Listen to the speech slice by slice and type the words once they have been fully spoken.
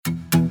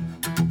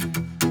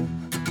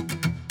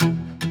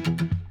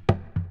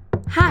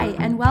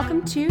and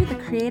welcome to the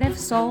Creative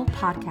Soul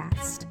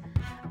Podcast.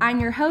 I'm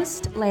your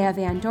host, Leah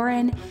Van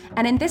Doren,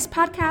 and in this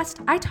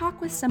podcast, I talk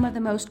with some of the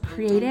most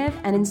creative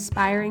and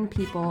inspiring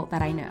people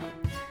that I know.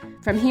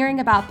 From hearing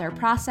about their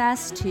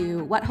process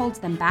to what holds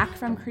them back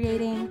from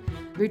creating,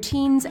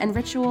 routines and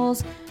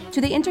rituals, to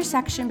the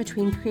intersection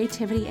between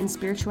creativity and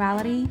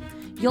spirituality,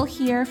 you'll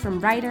hear from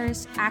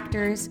writers,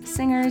 actors,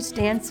 singers,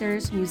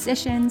 dancers,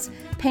 musicians,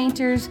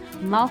 painters,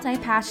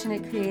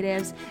 multi-passionate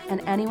creatives, and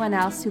anyone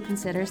else who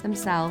considers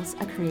themselves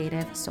a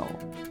creative soul.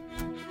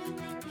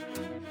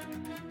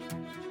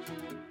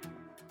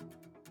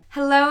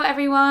 Hello,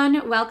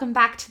 everyone. Welcome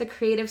back to the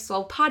Creative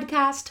Soul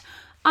Podcast.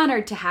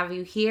 Honored to have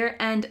you here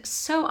and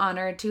so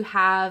honored to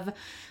have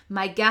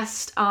my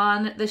guest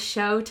on the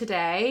show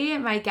today.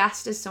 My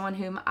guest is someone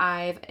whom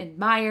I've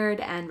admired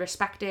and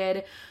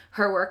respected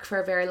her work for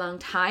a very long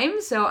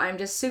time. So I'm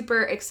just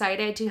super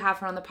excited to have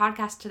her on the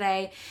podcast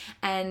today.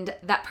 And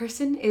that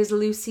person is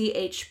Lucy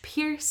H.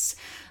 Pearce.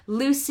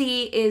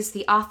 Lucy is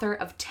the author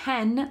of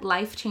 10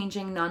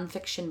 life-changing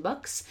nonfiction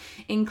books,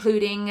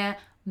 including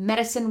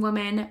Medicine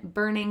Woman,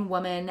 Burning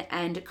Woman,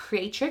 and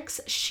Creatrix,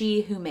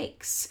 She Who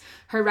Makes.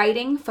 Her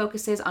writing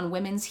focuses on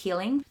women's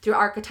healing through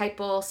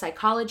archetypal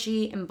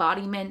psychology,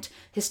 embodiment,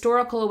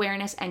 historical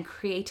awareness, and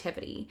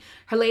creativity.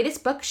 Her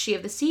latest book, She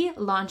of the Sea,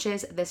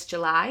 launches this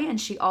July,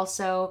 and she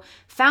also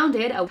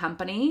founded a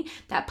company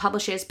that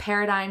publishes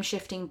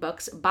paradigm-shifting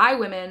books by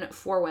women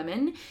for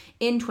women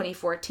in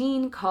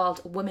 2014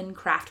 called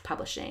Womancraft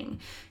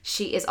Publishing.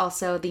 She is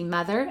also the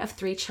mother of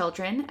 3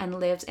 children and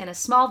lives in a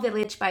small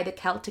village by the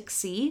Celtic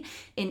Sea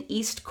in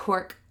East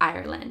Cork,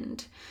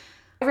 Ireland.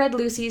 I read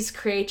Lucy's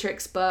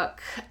Creatrix book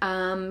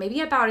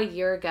maybe about a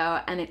year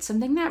ago, and it's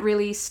something that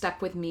really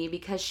stuck with me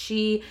because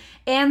she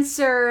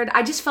answered,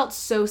 I just felt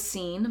so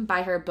seen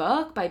by her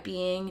book, by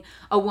being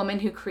a woman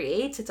who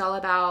creates. It's all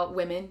about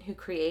women who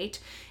create,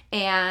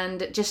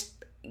 and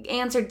just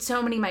answered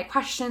so many of my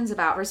questions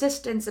about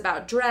resistance,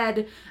 about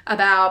dread,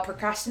 about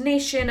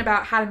procrastination,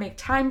 about how to make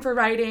time for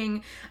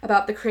writing,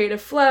 about the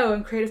creative flow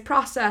and creative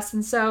process.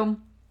 And so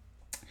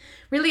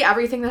really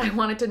everything that I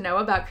wanted to know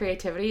about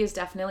creativity is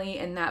definitely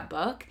in that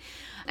book.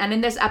 And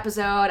in this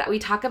episode, we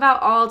talk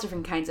about all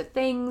different kinds of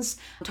things.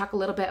 We talk a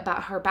little bit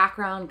about her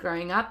background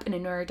growing up in a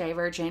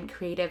neurodivergent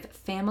creative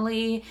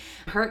family,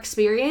 her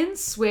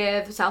experience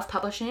with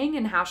self-publishing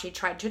and how she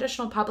tried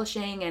traditional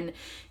publishing and,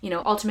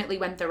 ultimately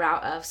went the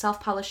route of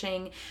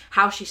self-publishing,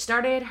 how she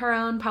started her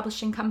own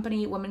publishing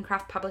company,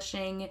 Womancraft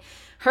Publishing,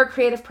 her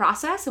creative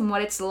process and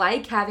what it's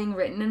like having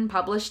written and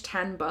published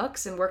 10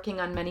 books and working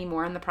on many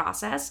more in the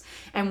process,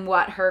 and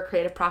what her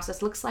creative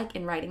process looks like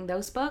in writing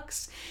those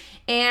books.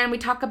 And we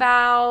talk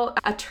about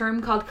a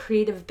term called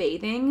creative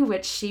bathing,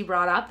 which she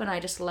brought up and I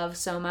just love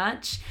so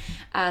much.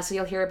 So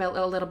you'll hear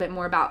a little bit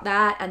more about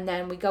that. And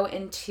then we go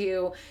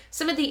into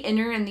some of the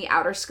inner and the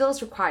outer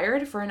skills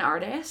required for an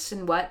artist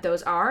and what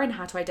those are and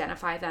how to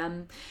identify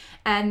them.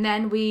 And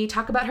then we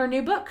talk about her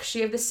new book,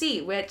 She of the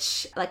Sea,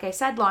 which, like I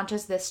said,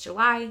 launches this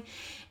July.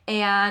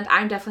 And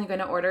I'm definitely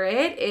going to order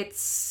it.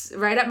 It's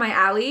right up my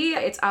alley.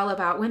 It's all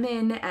about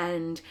women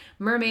and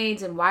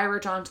mermaids and why we're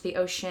drawn to the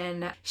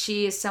ocean.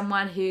 She is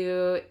someone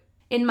who,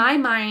 in my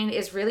mind,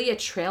 is really a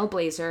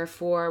trailblazer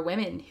for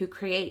women who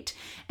create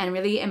and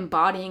really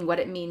embodying what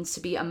it means to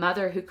be a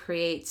mother who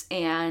creates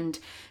and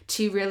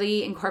to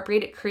really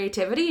incorporate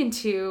creativity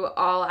into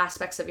all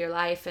aspects of your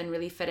life and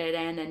really fit it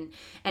in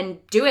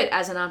and do it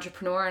as an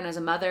entrepreneur and as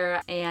a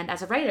mother and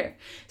as a writer.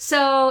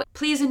 So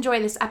please enjoy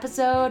this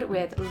episode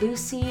with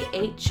Lucy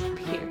H.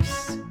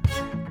 Pearce.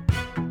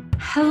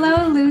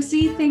 Hello,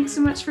 Lucy. Thanks so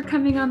much for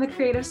coming on the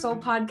Creative Soul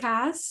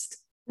Podcast.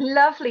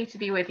 Lovely to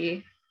be with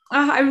you.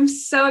 I'm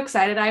so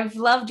excited. I've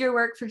loved your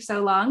work for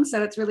so long,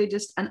 so it's really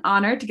just an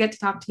honor to get to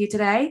talk to you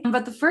today.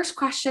 But the first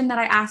question that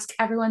I ask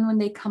everyone when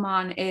they come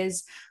on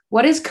is,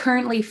 what is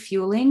currently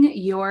fueling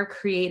your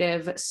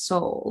creative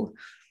soul?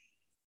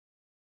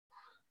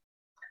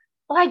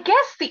 Well, I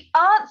guess the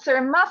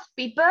answer must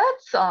be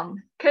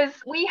birdsong, because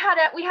we had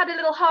a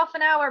little half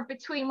an hour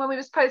between when we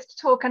were supposed to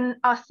talk and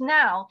us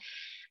now.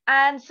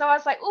 And so I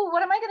was like, oh,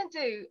 what am I going to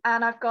do?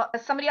 And I've got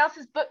somebody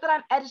else's book that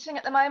I'm editing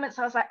at the moment.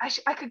 So I was like,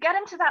 I could get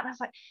into that. And I was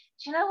like,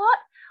 do you know what?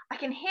 I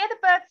can hear the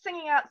birds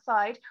singing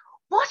outside.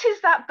 What is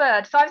that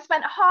bird? So I've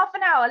spent half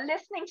an hour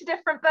listening to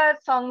different bird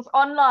songs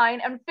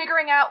online and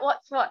figuring out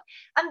what's what.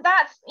 And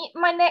that's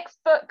my next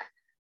book.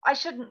 I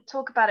shouldn't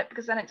talk about it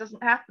because then it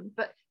doesn't happen,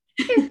 but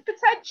it's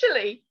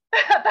potentially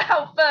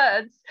about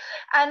birds.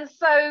 And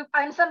so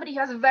I'm somebody who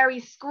has a very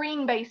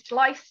screen-based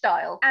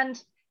lifestyle.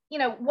 And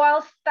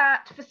whilst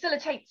that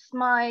facilitates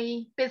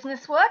my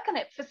business work and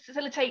it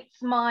facilitates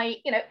my,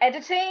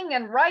 editing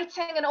and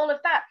writing and all of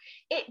that,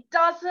 it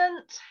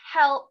doesn't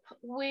help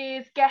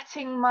with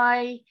getting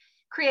my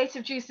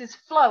creative juices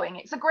flowing.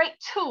 It's a great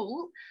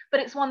tool, but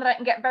it's one that I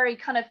can get very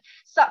kind of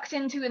sucked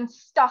into and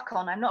stuck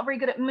on. I'm not very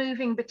good at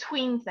moving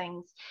between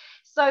things.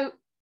 So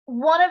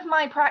one of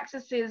my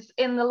practices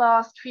in the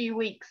last few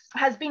weeks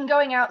has been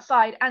going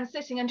outside and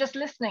sitting and just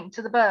listening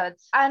to the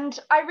birds. And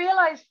I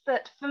realized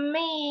that for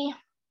me,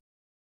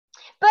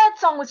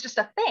 birdsong was just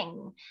a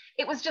thing.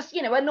 It was just,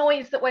 you know, a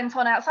noise that went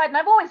on outside. And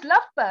I've always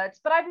loved birds,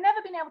 but I've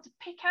never been able to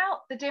pick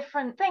out the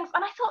different things.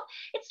 And I thought,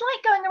 it's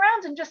like going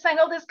around and just saying,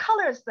 oh, there's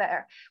colors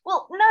there.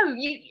 Well, no,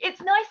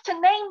 it's nice to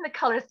name the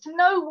colors, to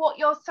know what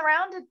you're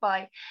surrounded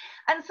by.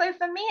 And so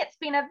for me, it's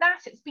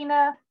been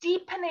a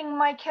deepening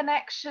my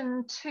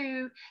connection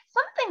to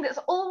something that's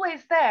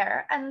always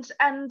there, and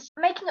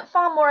making it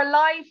far more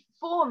alive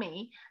for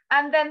me.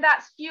 And then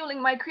that's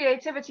fueling my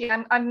creativity.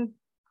 I'm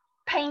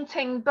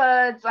painting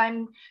birds,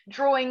 I'm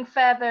drawing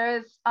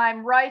feathers,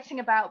 I'm writing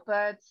about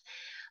birds,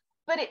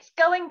 but it's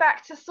going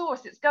back to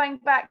source. It's going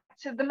back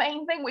to the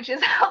main thing, which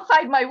is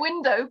outside my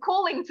window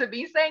calling to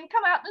me saying,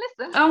 come out and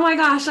listen. Oh my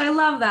gosh, I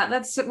love that.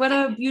 That's what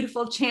a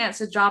beautiful chance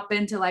to drop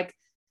into like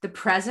the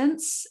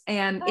presence,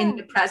 and in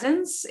the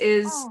presence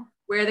is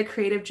where the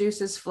creative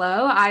juices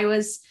flow. I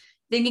was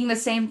thinking the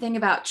same thing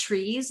about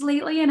trees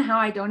lately, and how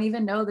I don't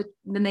even know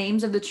the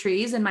names of the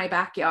trees in my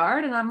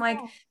backyard. And I'm like,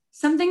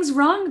 something's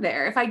wrong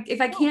there.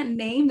 If I can't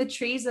name the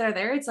trees that are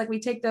there, it's like we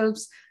take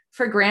those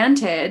for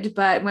granted.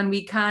 But when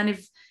we kind of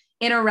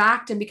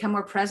interact and become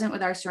more present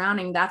with our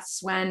surrounding,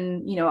 that's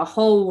when, you know, a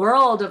whole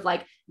world of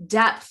like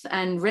depth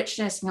and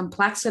richness and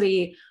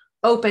complexity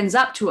opens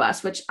up to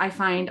us, which I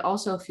find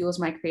also fuels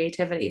my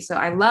creativity. So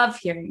I love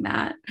hearing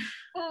that.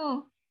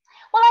 Well,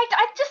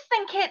 I just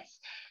think it's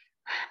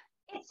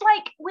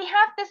like we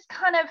have this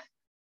kind of,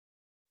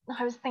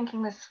 I was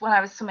thinking this when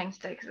I was swimming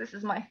today, because this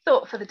is my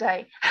thought for the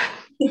day.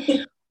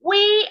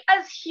 We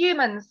as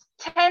humans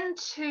tend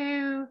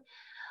to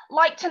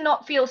like to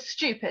not feel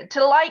stupid,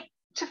 to like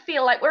to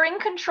feel like we're in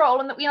control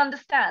and that we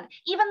understand,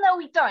 even though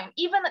we don't,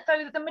 even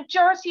though the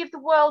majority of the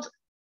world,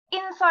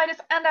 inside us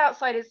and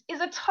outside us,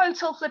 is a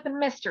total flippin'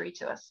 mystery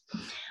to us.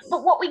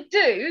 But what we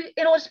do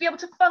in order to be able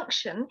to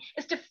function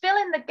is to fill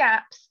in the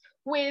gaps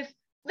with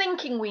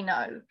thinking we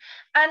know.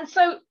 And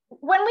so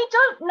when we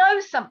don't know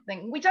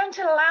something, we don't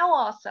allow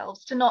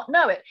ourselves to not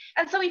know it.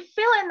 And so we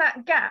fill in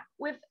that gap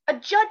with a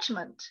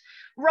judgment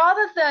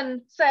rather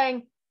than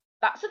saying,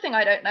 that's the thing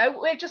I don't know.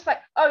 We're just like,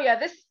 oh yeah,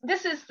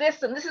 this is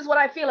this, and this is what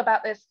I feel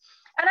about this.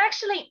 And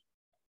actually,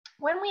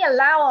 when we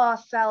allow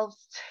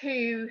ourselves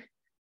to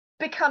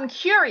become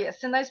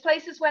curious in those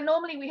places where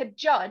normally we had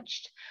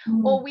judged,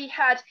 or we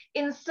had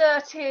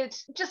inserted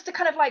just a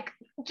kind of like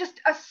just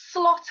a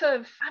slot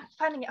of, I'm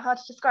finding it hard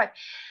to describe,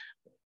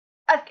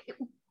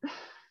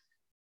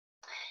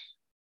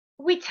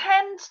 we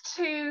tend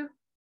to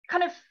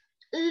kind of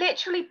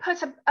literally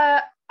put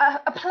a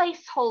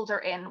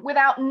placeholder in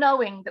without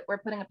knowing that we're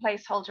putting a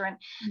placeholder in.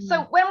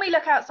 So when we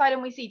look outside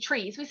and we see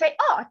trees, we say,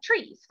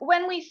 trees.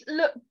 When we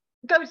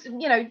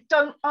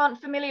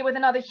aren't familiar with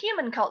another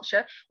human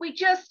culture, we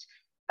just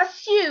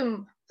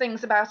assume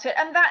things about it,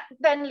 and that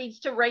then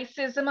leads to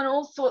racism and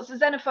all sorts of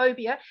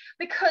xenophobia,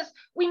 because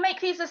we make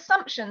these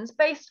assumptions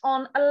based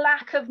on a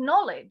lack of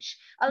knowledge,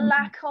 a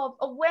lack of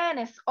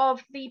awareness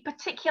of the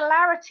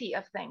particularity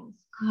of things.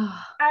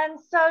 And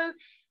so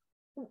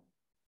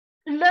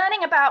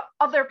learning about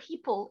other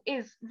people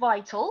is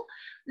vital.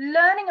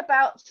 Learning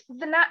about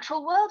the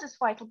natural world is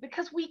vital,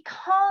 because we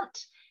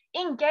can't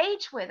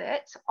engage with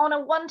it on a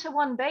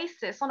one-to-one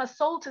basis, on a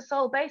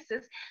soul-to-soul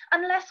basis,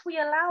 unless we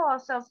allow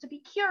ourselves to be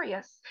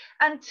curious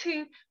and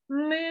to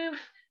move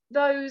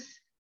those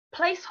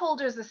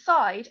placeholders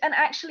aside and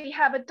actually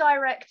have a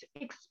direct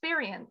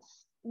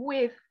experience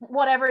with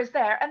whatever is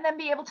there, and then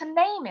be able to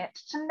name it,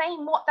 to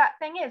name what that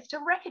thing is, to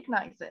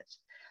recognize it.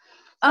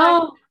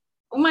 Oh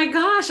my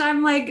gosh,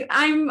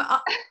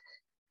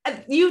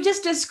 you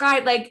just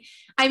described, like,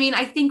 I mean,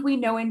 I think we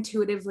know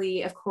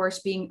intuitively, of course,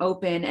 being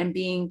open and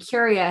being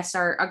curious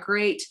are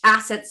great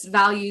assets,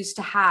 values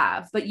to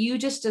have, but you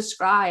just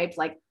described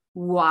like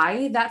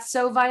why that's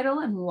so vital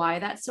and why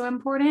that's so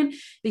important,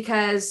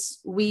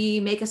 because we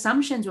make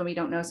assumptions when we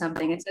don't know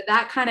something. And so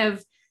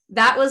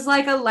that was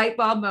like a light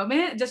bulb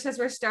moment just as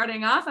we're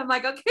starting off. I'm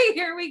like, okay,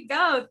 here we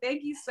go.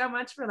 Thank you so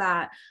much for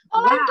that.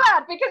 Well, wow. I'm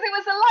glad, because it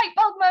was a light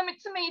bulb moment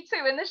to me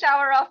too in the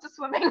shower after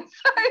swimming.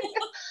 So,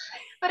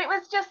 but it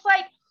was just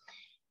like,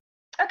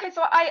 okay,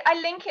 so I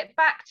link it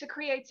back to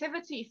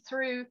creativity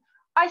through,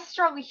 I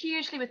struggle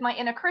hugely with my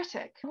inner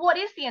critic. What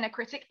is the inner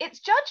critic? It's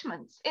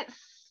judgments. It's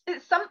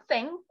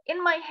something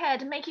in my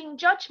head making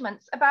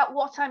judgments about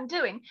what I'm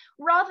doing,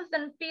 rather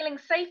than feeling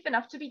safe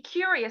enough to be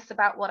curious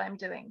about what I'm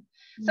doing.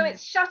 So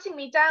it's shutting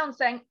me down,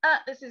 saying,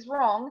 this is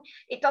wrong.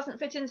 It doesn't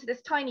fit into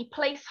this tiny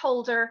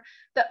placeholder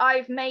that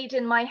I've made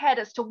in my head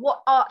as to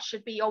what art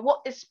should be or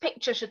what this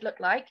picture should look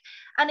like.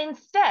 And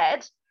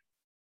instead,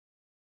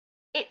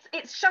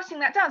 it's shutting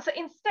that down. So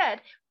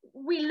instead,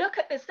 we look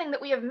at this thing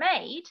that we have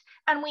made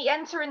and we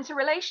enter into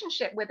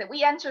relationship with it.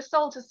 We enter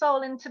soul to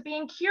soul into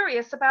being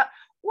curious about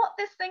what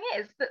this thing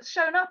is that's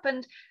shown up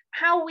and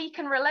how we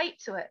can relate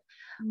to it.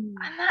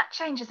 And that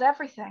changes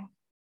everything.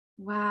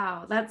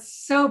 Wow, that's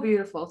so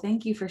beautiful.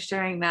 Thank you for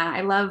sharing that.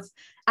 I love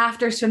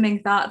after swimming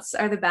thoughts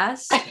are the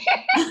best.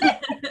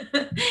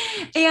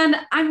 And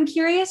I'm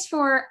curious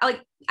for,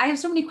 like, I have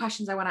so many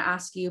questions I want to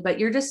ask you, but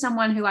you're just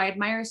someone who I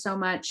admire so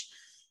much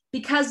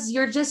because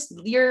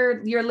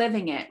you're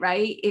living it,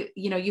 right?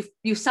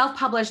 You've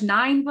self-published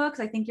 9 books.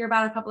 I think you're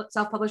about to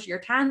self-publish your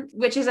 10th,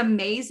 which is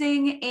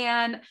amazing.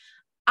 And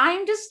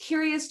I'm just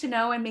curious to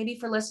know, and maybe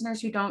for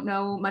listeners who don't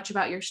know much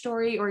about your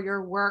story or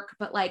your work,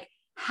 but like,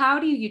 how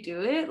do you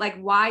do it? Like,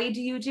 why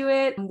do you do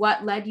it?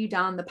 What led you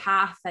down the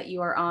path that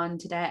you are on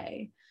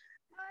today?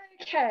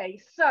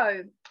 Okay,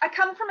 so I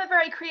come from a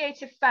very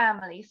creative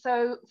family.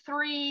 So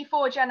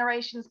 3-4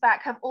 generations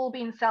back have all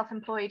been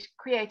self-employed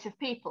creative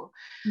people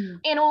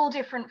in all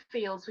different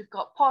fields. We've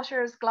got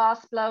potters,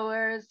 glass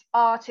blowers,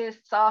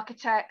 artists,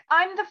 architects.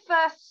 I'm the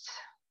first.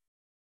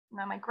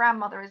 No, my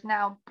grandmother is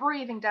now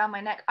breathing down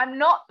my neck. I'm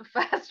not the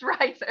first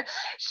writer.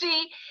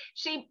 She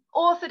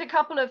authored a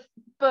couple of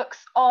books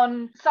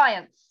on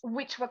science,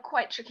 which were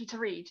quite tricky to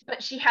read,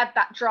 but she had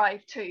that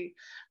drive too.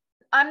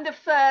 I'm the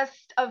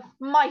first of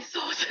my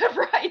sort of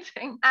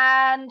writing.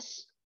 And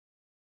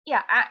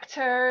yeah,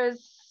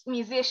 actors,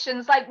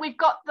 musicians, like we've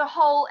got the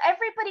whole,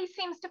 everybody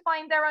seems to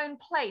find their own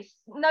place.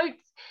 No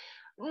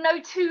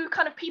two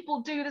kind of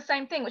people do the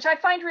same thing, which I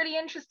find really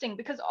interesting,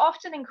 because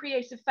often in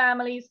creative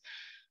families,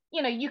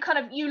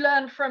 you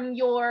learn from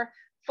your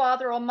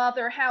father or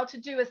mother how to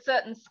do a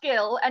certain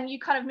skill and you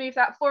kind of move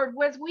that forward.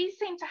 Whereas we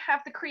seem to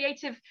have the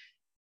creative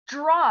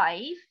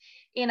drive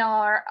in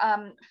our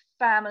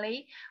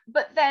family,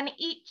 but then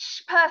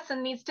each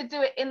person needs to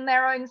do it in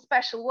their own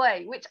special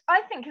way, which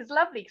I think is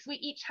lovely, because we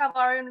each have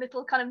our own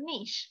little kind of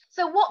niche.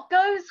 So what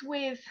goes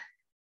with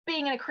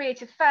being in a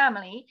creative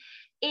family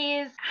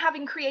is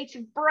having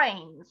creative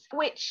brains,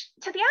 which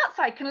to the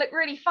outside can look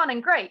really fun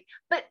and great,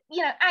 but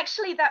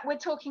actually that we're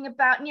talking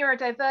about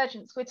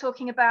neurodivergence. We're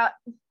talking about,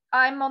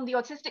 I'm on the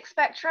autistic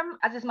spectrum,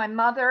 as is my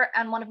mother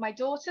and one of my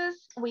daughters.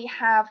 We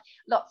have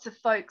lots of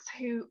folks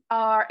who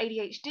are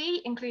ADHD,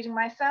 including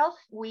myself.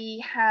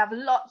 We have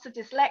lots of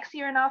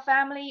dyslexia in our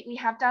family. We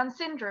have Down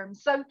syndrome.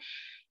 So,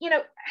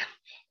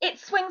 it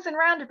swings and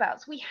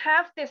roundabouts. We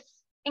have this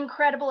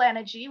incredible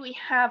energy. We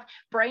have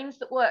brains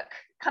that work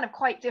kind of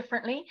quite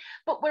differently,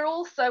 but we're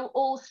also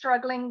all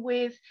struggling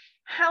with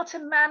how to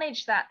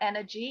manage that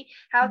energy,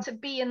 how to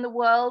be in the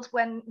world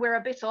when we're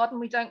a bit odd and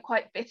we don't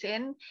quite fit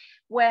in,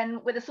 when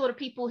we're the sort of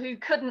people who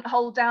couldn't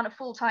hold down a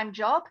full-time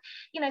job.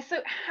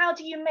 So how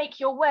do you make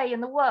your way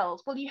in the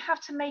world? Well, you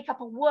have to make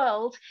up a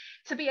world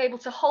to be able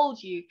to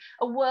hold you,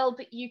 a world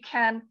that you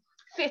can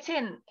fit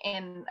in,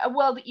 a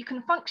world that you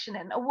can function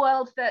in, a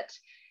world that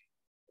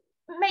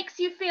makes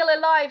you feel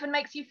alive and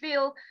makes you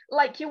feel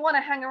like you want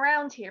to hang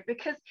around here.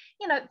 Because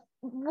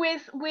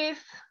with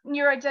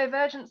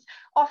neurodivergence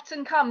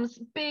often comes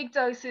big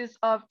doses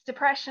of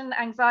depression,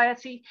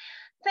 anxiety,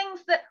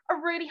 things that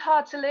are really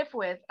hard to live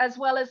with, as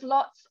well as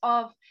lots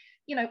of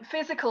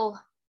physical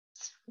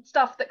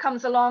stuff that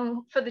comes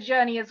along for the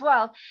journey as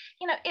well.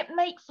 It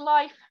makes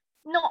life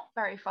not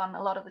very fun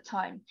a lot of the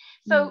time.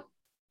 So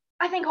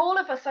I think all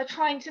of us are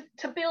trying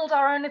to build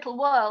our own little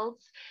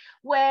worlds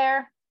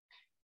where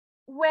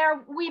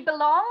we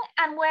belong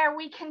and where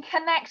we can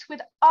connect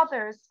with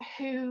others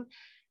who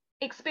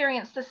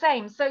experience the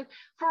same. So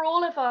for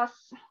all of us,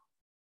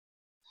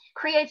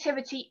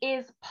 creativity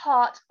is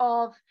part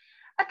of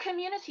a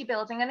community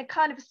building and a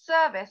kind of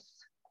service.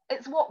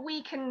 It's what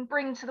we can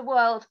bring to the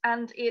world,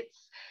 and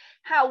it's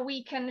how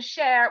we can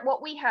share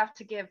what we have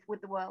to give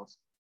with the world.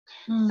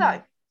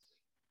 So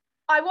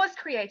I was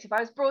creative.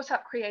 I was brought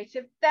up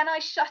creative. Then I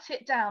shut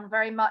it down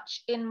very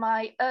much in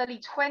my early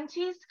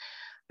 20s,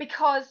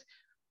 because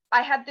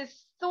I had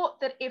this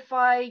thought that if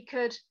I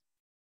could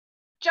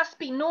just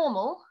be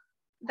normal,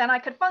 then I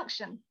could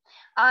function.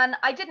 And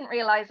I didn't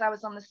realize I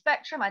was on the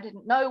spectrum. I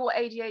didn't know what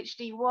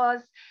ADHD was.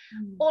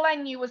 All I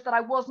knew was that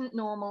I wasn't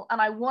normal, and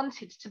I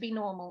wanted to be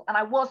normal, and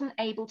I wasn't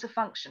able to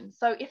function.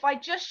 So if I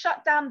just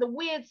shut down the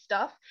weird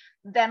stuff,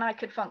 then I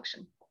could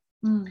function.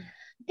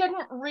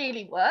 Didn't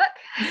really work.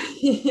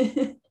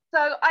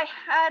 So I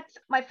had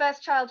my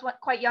first child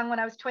quite young, when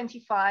I was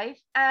 25,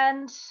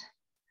 and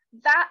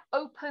that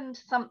opened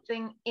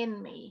something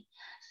in me.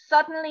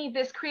 Suddenly,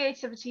 this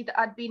creativity that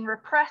I'd been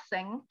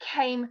repressing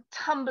came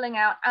tumbling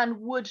out and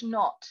would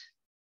not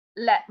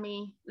let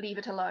me leave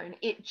it alone.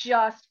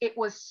 It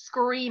was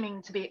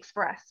screaming to be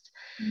expressed.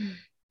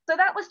 So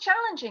that was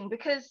challenging,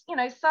 because,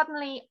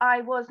 suddenly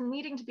I was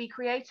needing to be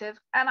creative,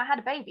 and I had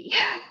a baby,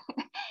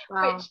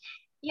 wow. Which,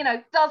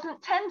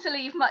 doesn't tend to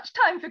leave much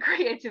time for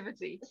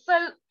creativity.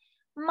 So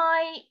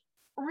my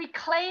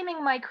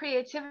reclaiming my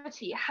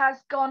creativity has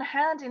gone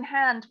hand in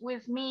hand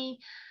with me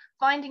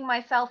finding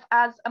myself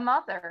as a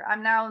mother.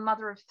 I'm now a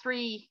mother of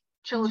 3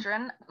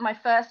 children. My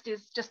first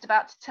is just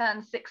about to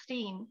turn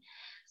 16.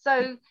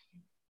 So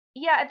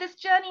yeah, this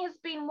journey has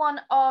been one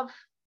of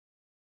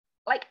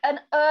like an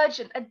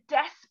urgent, a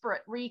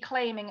desperate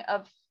reclaiming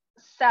of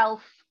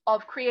self,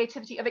 of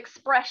creativity, of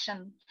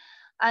expression,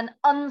 and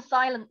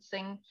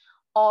unsilencing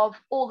of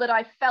all that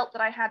I felt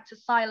that I had to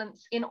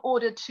silence in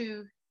order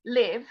to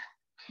live.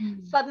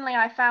 Suddenly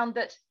I found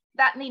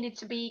that needed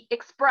to be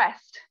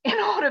expressed in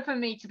order for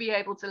me to be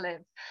able to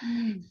live.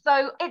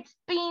 So it's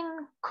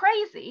been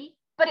crazy,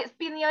 but it's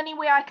been the only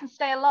way I can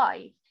stay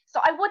alive. So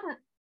I wouldn't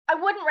I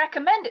wouldn't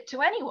recommend it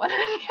to anyone.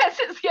 Yes,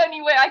 it's the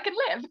only way I can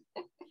live.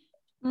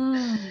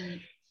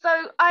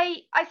 So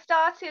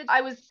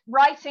I was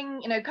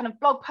writing, kind of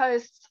blog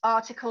posts,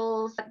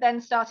 articles,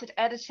 then started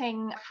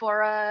editing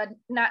for a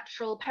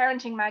natural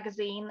parenting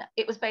magazine.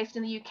 It was based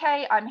in the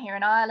UK. I'm here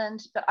in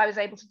Ireland, but I was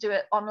able to do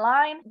it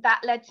online.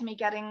 That led to me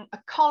getting a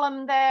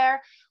column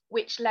there,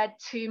 which led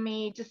to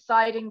me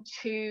deciding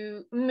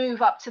to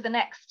move up to the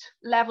next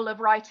level of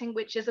writing,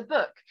 which is a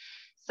book.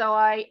 So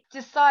I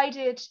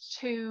decided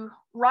to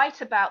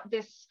write about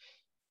this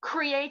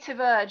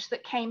creative urge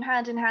that came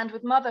hand in hand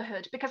with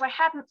motherhood, because I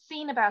hadn't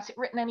seen about it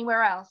written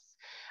anywhere else.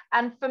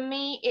 And for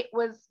me, it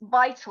was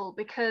vital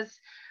because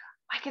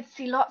I could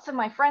see lots of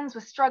my friends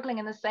were struggling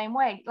in the same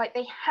way. Like,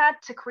 they had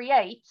to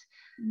create,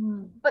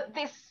 but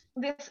this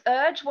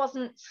urge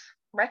wasn't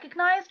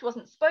recognized,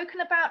 wasn't spoken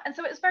about. And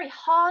so it was very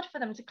hard for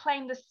them to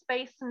claim the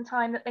space and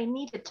time that they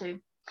needed to.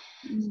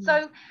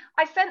 So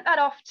I sent that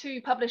off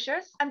to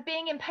publishers, and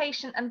being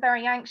impatient and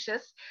very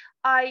anxious,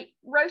 I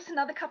wrote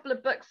another couple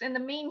of books in the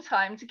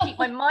meantime to keep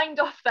my mind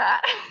off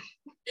that,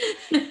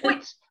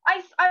 which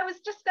I was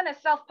just going to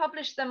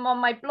self-publish them on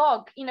my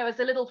blog, as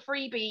a little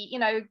freebie,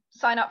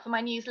 sign up for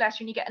my newsletter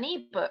and you get an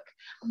ebook.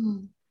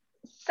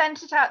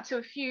 Sent it out to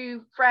a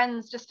few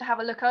friends just to have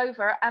a look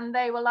over, and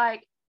they were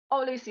like,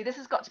 oh, Lucy, this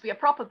has got to be a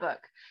proper book.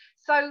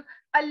 So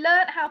I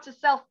learned how to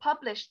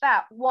self-publish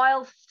that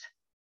whilst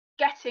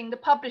getting the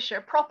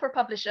proper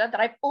publisher that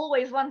I've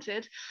always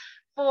wanted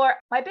for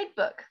my big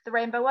book, The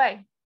Rainbow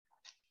Way.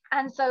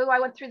 And so I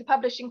went through the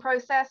publishing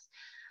process,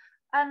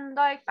 and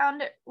I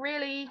found it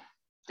really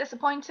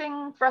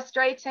disappointing,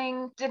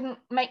 frustrating, didn't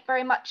make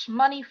very much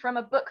money from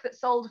a book that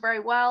sold very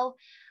well.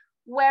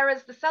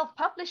 Whereas the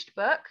self-published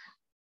book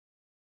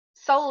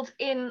sold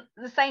in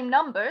the same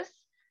numbers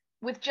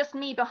with just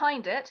me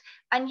behind it.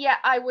 And yet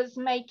I was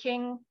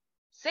making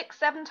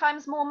 6-7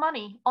 times more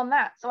money on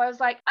that. So I was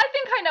like, I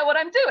think I know what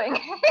I'm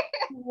doing.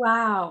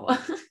 Wow.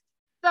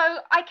 So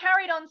I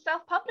carried on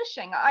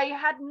self-publishing. I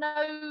had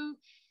no,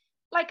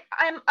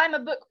 I'm a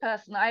book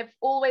person. I've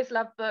always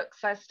loved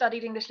books. I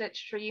studied English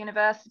literature at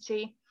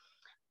university.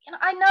 And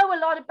I know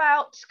a lot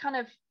about kind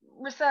of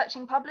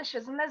researching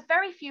publishers, and there's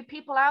very few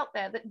people out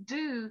there that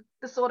do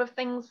the sort of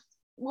things,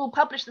 will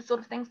publish the sort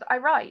of things that I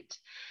write.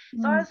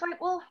 So I was like,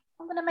 well,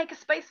 I'm going to make a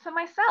space for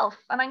myself,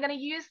 and I'm going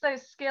to use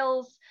those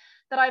skills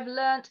that I've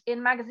learned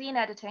in magazine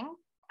editing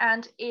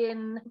and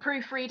in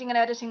proofreading and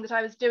editing that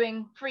I was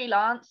doing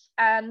freelance,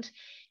 and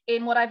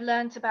in what I've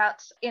learned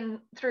about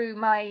through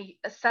my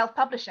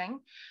self-publishing.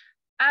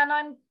 And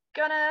I'm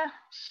gonna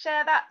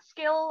share that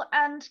skill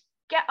and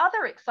get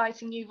other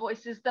exciting new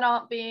voices that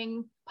aren't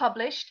being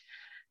published,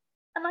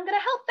 and I'm gonna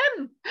help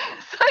them.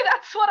 So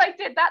that's what I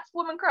did. That's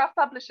Womancraft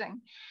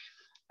Publishing.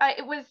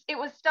 It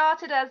was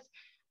started as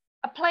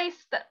a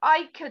place that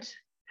I could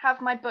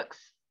have my books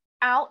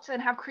out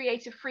and have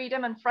creative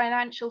freedom and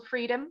financial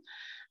freedom,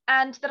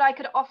 and that I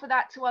could offer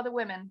that to other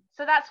women.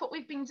 So that's what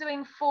we've been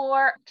doing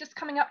for just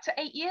coming up to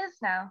 8 years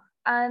now.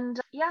 And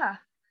yeah.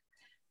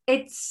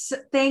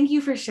 Thank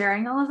you for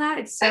sharing all of that.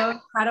 It's so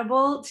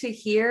incredible to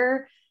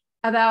hear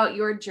about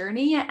your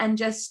journey, and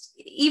just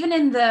even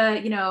in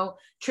the,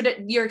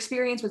 your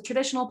experience with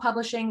traditional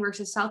publishing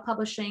versus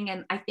self-publishing.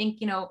 And I think,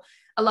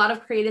 a lot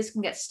of creatives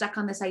can get stuck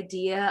on this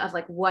idea of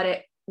like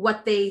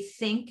what they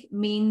think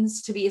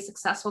means to be a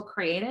successful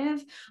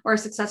creative or a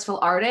successful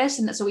artist.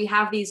 And so we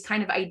have these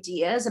kind of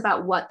ideas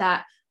about what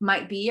that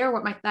might be, or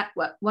what might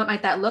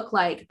that look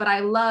like. But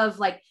I love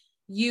like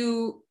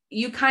you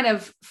kind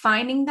of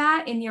finding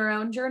that in your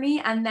own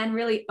journey, and then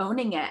really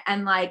owning it,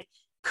 and like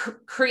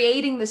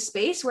creating the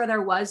space where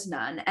there was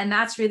none. And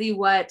that's really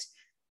what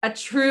a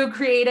true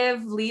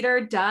creative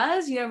leader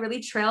does, really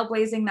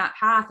trailblazing that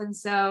path. And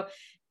so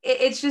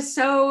it's just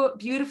so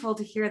beautiful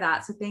to hear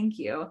that. So thank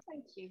you.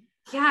 Thank you.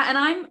 Yeah.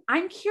 And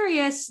I'm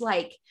curious,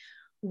 like,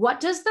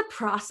 what does the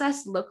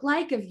process look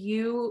like of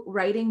you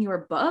writing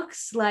your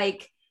books?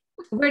 Like,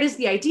 where does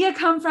the idea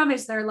come from?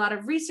 Is there a lot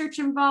of research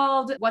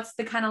involved? What's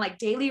the kind of like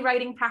daily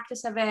writing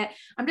practice of it?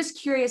 I'm just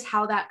curious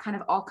how that kind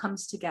of all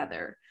comes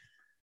together.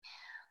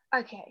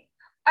 Okay.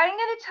 I'm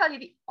going to tell you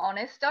the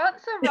honest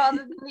answer rather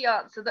than the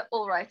answer that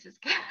all writers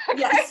get. Okay?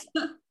 Yes,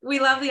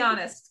 we love the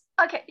honest.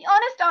 Okay, the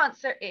honest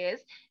answer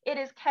is it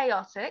is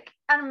chaotic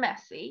and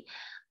messy,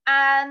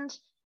 and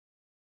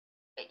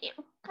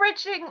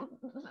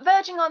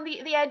verging on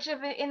the edge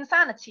of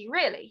insanity,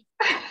 really.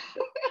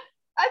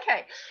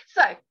 Okay,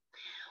 so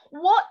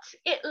what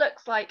it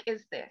looks like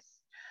is this.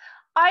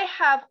 I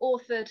have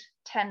authored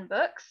 10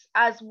 books,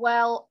 as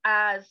well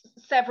as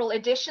several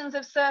editions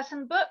of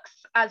certain books,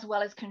 as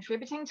well as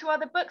contributing to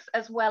other books,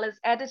 as well as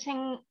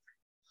editing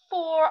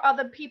 4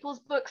 other people's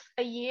books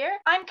a year.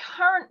 I'm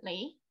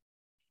currently,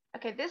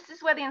 okay, this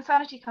is where the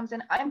insanity comes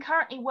in. I'm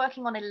currently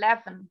working on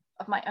 11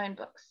 of my own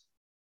books.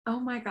 Oh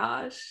my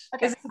gosh.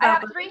 Okay, I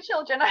have 3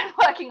 children. I'm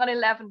working on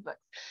 11 books.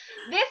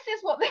 This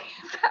is what the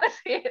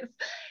insanity is.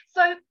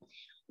 So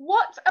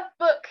what a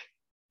book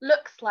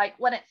looks like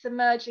when it's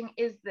emerging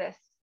is this.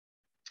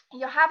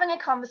 You're having a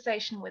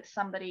conversation with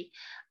somebody,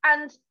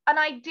 and an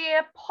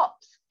idea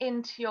pops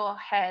into your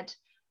head,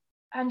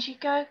 And you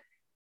go,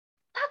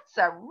 that's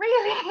a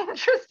really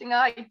interesting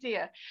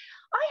idea.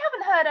 I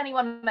haven't heard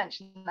anyone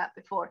mention that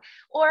before.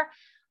 Or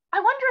I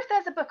wonder if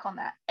there's a book on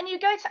that. And you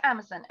go to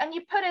Amazon and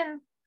you put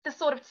in the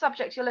sort of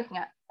subject you're looking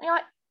at. And you're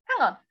like,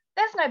 hang on,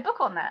 there's no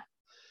book on that.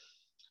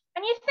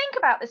 And you think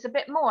about this a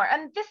bit more.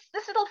 And this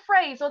little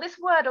phrase or this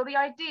word or the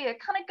idea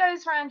kind of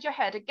goes around your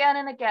head again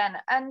and again.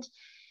 And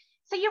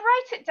so you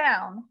write it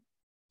down.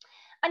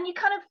 And you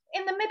kind of,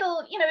 in the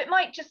middle, you know, it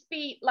might just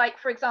be like,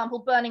 for example,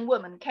 Burning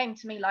Woman came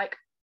to me like,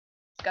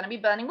 it's going to be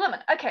Burning Woman.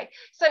 Okay,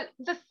 so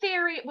the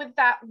theory with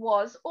that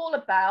was all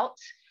about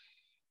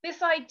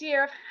this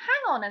idea of,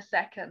 hang on a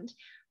second,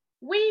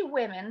 we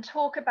women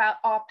talk about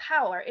our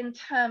power in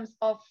terms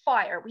of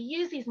fire. We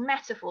use these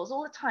metaphors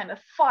all the time of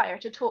fire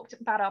to talk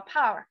about our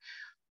power.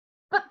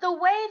 But the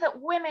way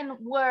that women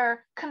were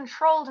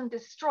controlled and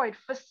destroyed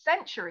for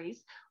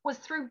centuries was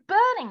through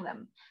burning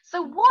them.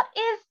 So what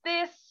is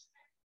this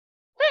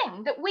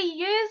thing that we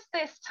use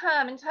this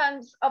term in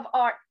terms of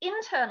our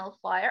internal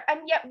fire,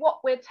 and yet what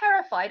we're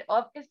terrified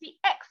of is the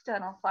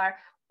external fire?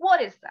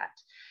 What is that?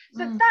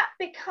 So that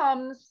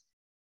becomes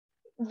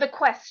the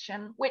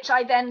question, which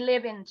I then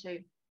live into.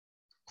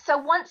 So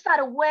once that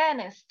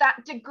awareness,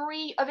 that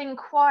degree of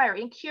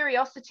inquiry and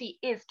curiosity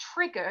is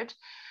triggered,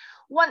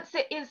 once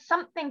it is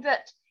something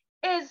that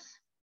is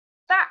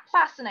that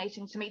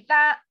fascinating to me,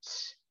 that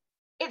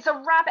it's a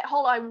rabbit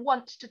hole I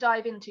want to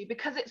dive into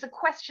because it's a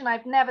question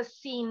I've never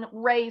seen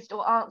raised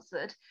or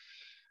answered,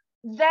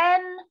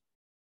 then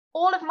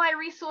all of my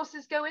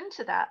resources go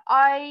into that.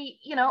 I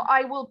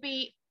will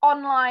be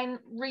online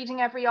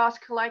reading every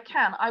article I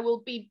can. I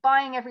will be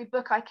buying every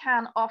book I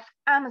can off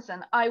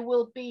Amazon. I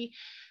will be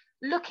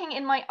looking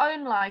in my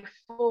own life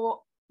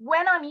for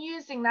when I'm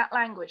using that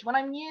language, when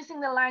I'm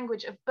using the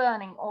language of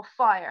burning or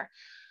fire.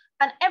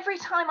 And every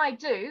time I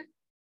do,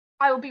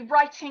 I will be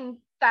writing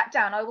that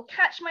down. I will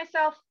catch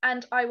myself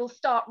and I will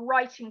start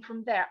writing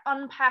from there,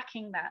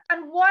 unpacking that.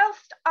 And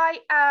whilst I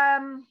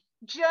am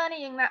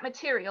journeying that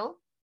material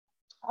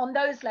on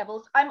those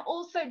levels, I'm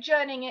also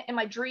journeying it in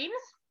my dreams.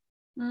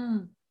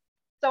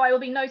 So I will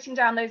be noting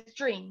down those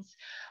dreams.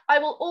 I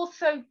will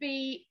also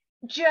be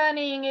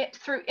journeying it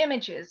through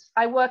images.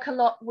 I work a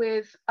lot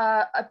with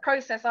a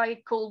process I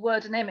call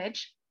word and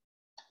image,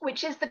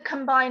 which is the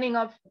combining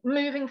of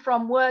moving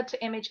from word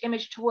to image,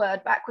 image to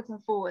word, backwards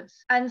and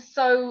forwards. And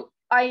so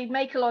I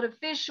make a lot of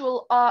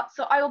visual art.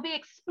 So I will be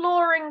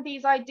exploring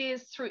these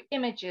ideas through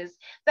images.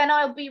 Then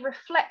I'll be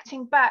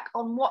reflecting back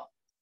on what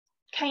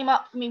came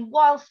up for me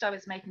whilst I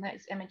was making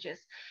those images.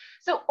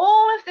 So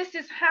all of this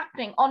is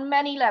happening on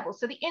many levels.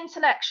 So the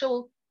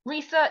intellectual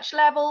research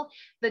level,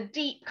 the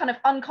deep kind of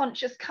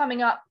unconscious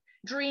coming up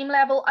dream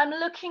level. I'm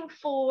looking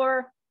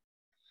for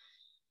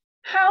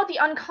how the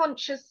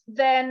unconscious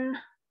then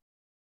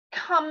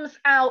comes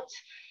out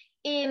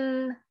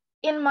in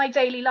my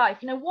daily life.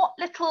 You know, what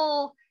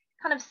little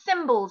kind of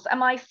symbols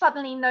am I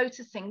suddenly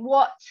noticing?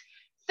 What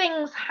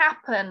things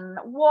happen?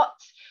 What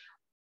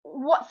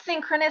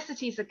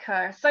synchronicities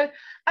occur? So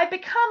I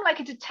become like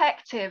a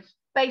detective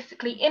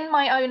basically in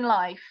my own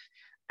life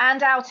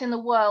and out in the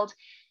world,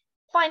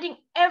 finding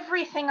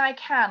everything I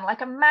can,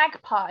 like a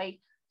magpie,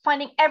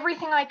 finding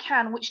everything I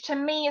can, which to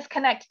me is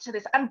connected to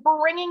this, and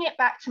bringing it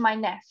back to my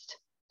nest.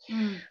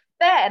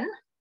 Then,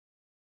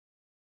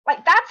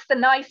 like, that's the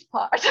nice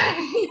part.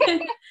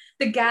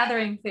 The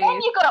gathering phase.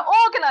 Then you've got to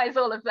organize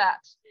all of that.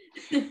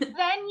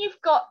 Then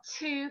you've got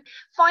to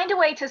find a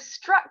way to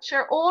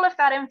structure all of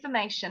that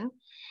information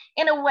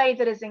in a way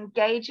that is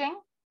engaging,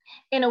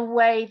 in a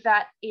way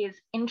that is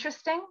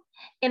interesting,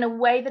 in a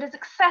way that is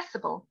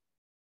accessible.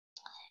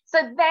 So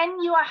then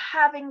you are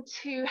having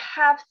to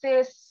have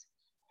this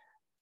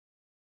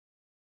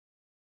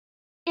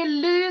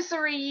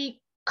illusory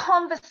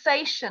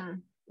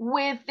conversation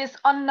with this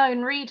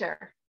unknown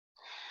reader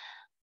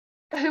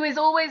who is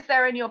always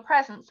there in your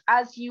presence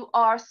as you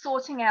are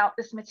sorting out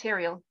this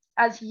material,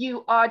 as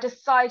you are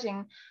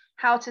deciding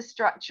how to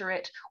structure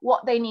it,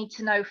 what they need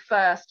to know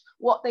first,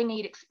 what they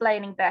need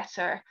explaining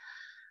better.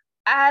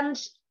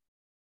 And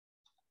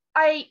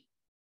I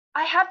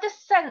have this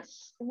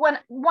sense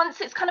once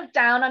it's kind of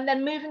down, I'm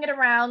then moving it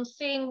around,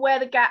 seeing where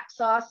the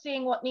gaps are,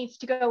 seeing what needs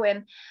to go in.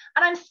 And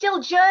I'm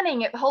still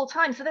journeying it the whole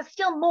time. So there's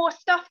still more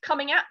stuff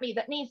coming at me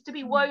that needs to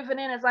be woven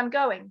in as I'm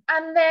going.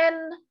 And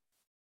then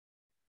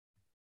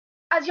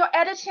as you're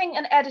editing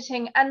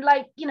and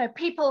like, you know,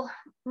 people,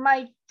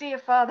 my dear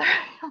father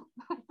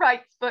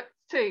writes books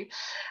too,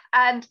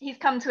 and he's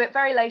come to it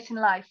very late in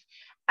life.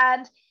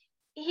 And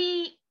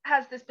he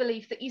has this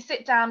belief that you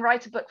sit down,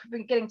 write a book from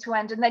beginning to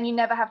end, and then you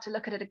never have to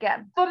look at it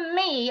again. For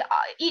me,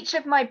 each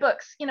of my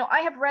books, you know,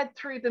 I have read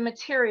through the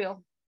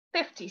material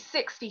 50,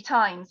 60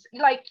 times.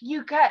 Like,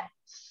 you get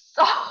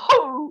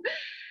so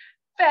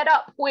fed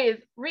up with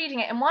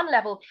reading it in one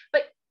level,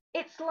 but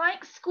it's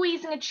like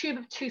squeezing a tube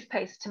of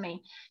toothpaste to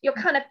me. You're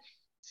kind of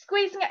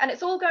squeezing it and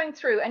it's all going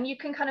through, and you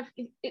can kind of,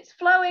 it's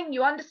flowing,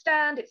 you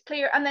understand, it's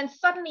clear, and then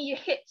suddenly you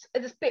hit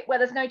this bit where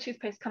there's no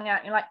toothpaste coming out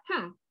and you're like,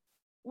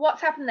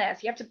 what's happened there? So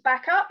you have to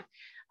back up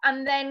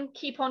and then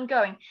keep on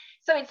going.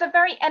 So it's a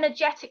very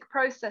energetic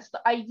process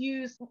that I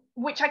use,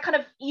 which I kind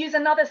of use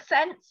another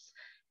sense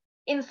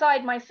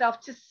inside myself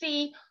to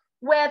see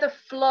where the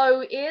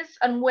flow is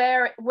and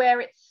where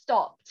it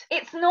stopped.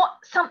 It's not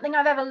something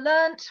I've ever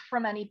learned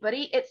from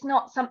anybody. It's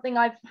not something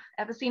I've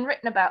ever seen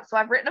written about. So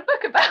I've written a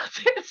book about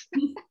it.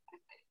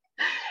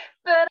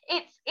 But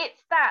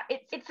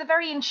it's a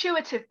very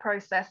intuitive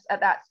process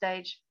at that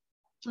stage.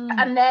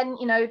 And then,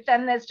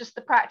 then there's just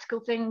the practical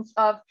things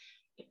of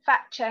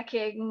fact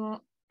checking,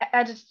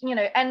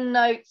 end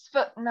notes,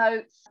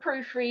 footnotes,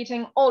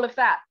 proofreading, all of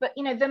that. But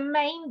the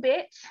main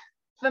bit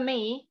for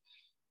me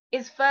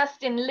is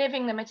first in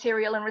living the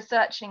material and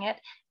researching it,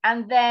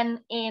 and then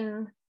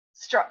in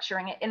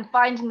structuring it, in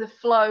finding the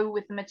flow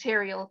with the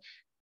material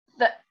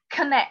that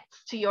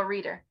connects to your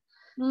reader.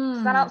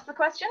 Does that answer the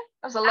question?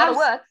 That was a lot of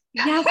words.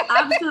 Yes,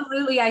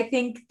 absolutely.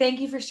 Thank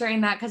you for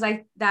sharing that, because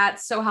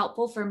that's so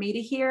helpful for me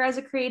to hear as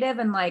a creative,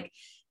 and like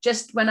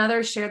just when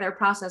others share their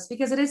process,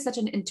 because it is such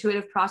an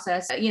intuitive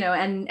process,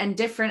 and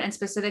different and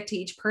specific to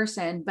each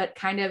person, but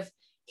kind of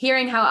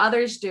hearing how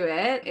others do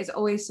it is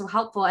always so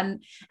helpful.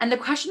 And the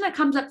question that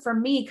comes up for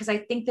me, because I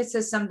think this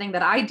is something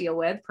that I deal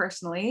with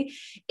personally,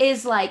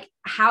 is like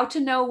how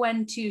to know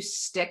when to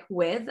stick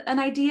with an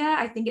idea.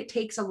 I think it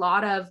takes a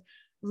lot of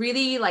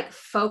really like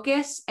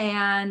focus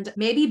and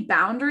maybe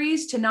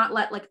boundaries to not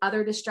let like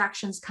other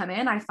distractions come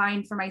in. I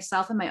find for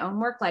myself in my own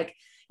work, like,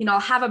 I'll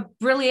have a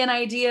brilliant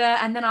idea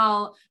and then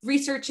I'll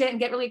research it and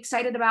get really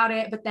excited about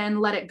it, but then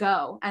let it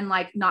go and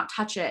like not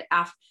touch it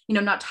after,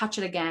 not touch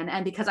it again.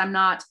 And because I'm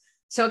not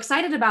so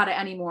excited about it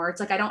anymore,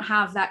 it's like I don't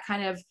have that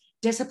kind of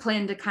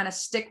discipline to kind of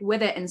stick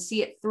with it and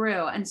see it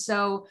through. And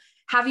so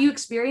have you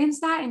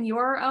experienced that in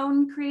your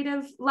own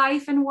creative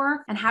life and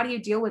work? And how do you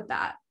deal with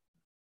that?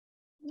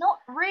 Not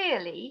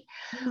really.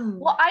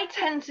 What I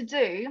tend to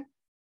do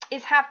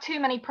is have too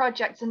many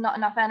projects and not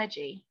enough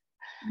energy.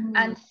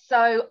 And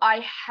so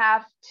I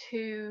have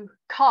to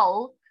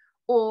cull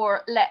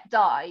or let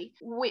die,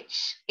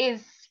 which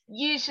is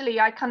usually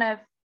I kind of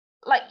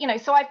like,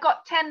 so I've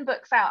got 10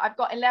 books out. I've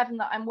got 11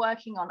 that I'm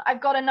working on.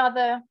 I've got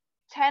another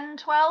 10,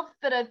 12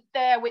 that are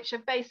there, which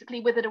have basically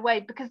withered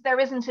away because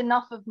there isn't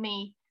enough of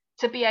me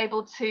to be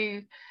able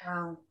to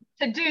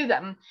do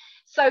them.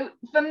 So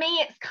for me,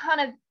 it's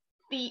kind of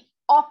the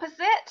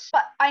opposite,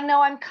 but I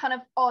know I'm kind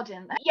of odd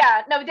in that.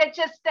 Yeah, no,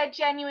 there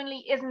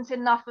genuinely isn't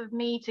enough of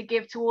me to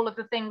give to all of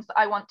the things that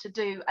I want to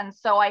do. And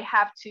so I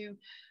have to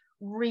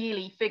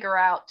really figure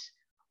out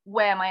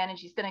where my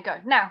energy is going to go.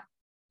 Now,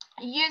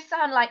 you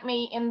sound like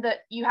me in that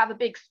you have a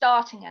big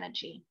starting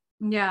energy.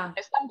 Yeah.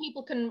 Some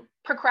people can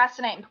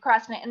procrastinate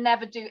and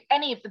never do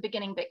any of the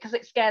beginning bit because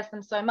it scares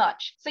them so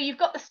much. So you've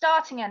got the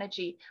starting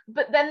energy,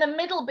 but then the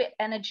middle bit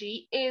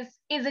energy is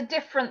a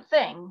different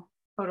thing.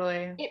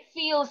 Totally. It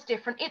feels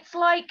different. It's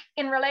like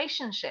in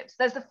relationships,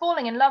 there's the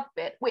falling in love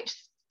bit, which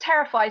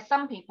terrifies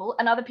some people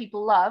and other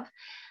people love.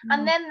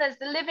 And then there's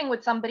the living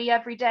with somebody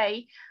every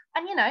day.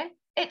 And,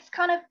 it's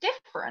kind of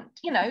different.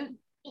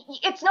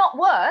 It's not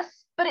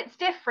worse, but it's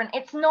different.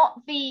 It's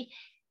not the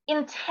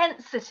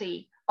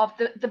intensity of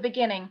the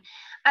beginning.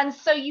 And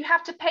so you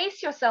have to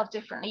pace yourself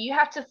differently. You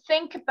have to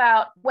think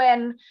about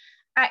when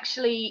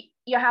actually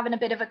you're having a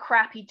bit of a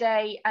crappy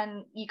day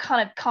and you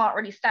kind of can't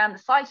really stand the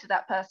sight of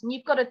that person.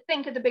 You've got to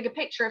think of the bigger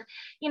picture of,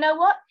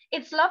 what?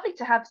 It's lovely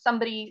to have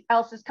somebody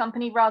else's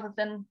company rather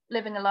than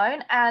living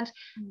alone. And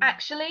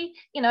actually,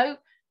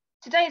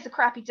 today is a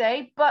crappy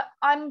day, but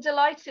I'm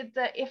delighted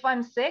that if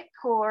I'm sick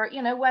or,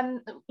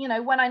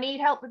 when I need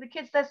help with the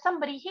kids, there's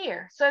somebody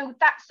here. So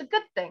that's a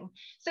good thing.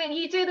 So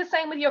you do the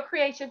same with your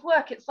creative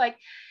work. It's like,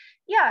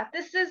 yeah,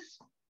 this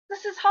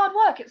is hard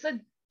work. It's a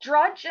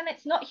drudge and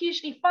it's not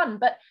hugely fun,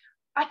 but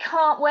I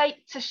can't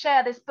wait to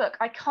share this book.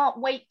 I can't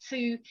wait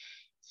to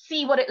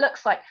see what it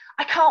looks like.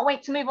 I can't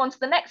wait to move on to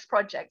the next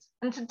project.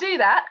 And to do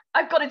that,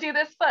 I've got to do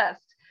this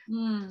first.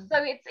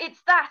 So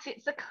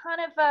it's a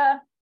kind of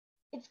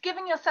it's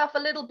giving yourself a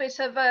little bit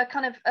of a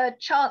kind of a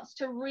chance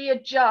to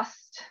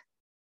readjust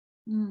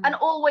and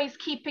always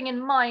keeping in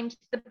mind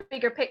the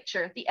bigger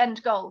picture, the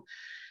end goal.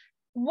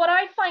 What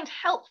I find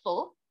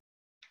helpful,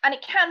 and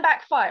it can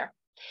backfire,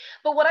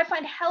 but what I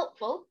find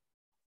helpful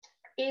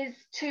is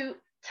to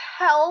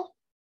tell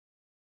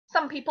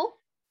some people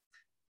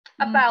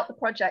about the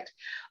project,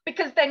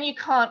 because then you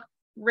can't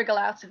wriggle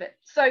out of it.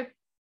 So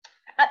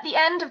at the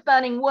end of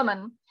Burning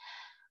Woman,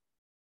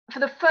 for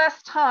the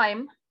first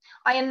time,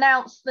 I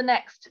announced the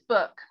next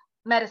book,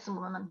 Medicine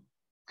Woman.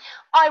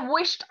 I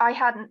wished I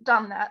hadn't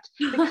done that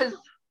because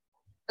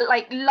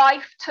like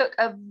life took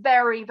a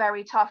very,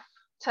 very tough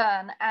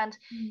turn, and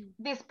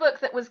this book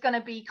that was going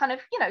to be kind of,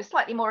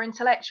 slightly more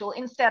intellectual,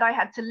 instead I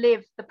had to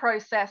live the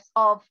process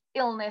of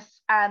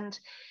illness and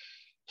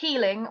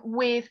healing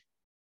with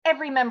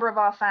every member of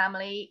our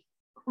family,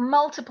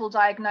 multiple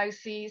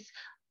diagnoses,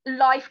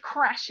 life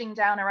crashing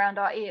down around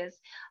our ears.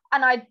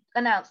 And I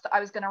announced that I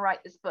was going to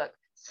write this book.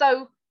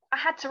 So I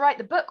had to write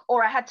the book,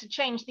 or I had to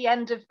change the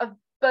end of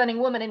Burning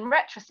Woman in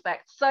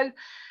retrospect. So,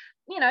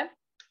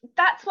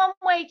 that's one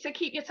way to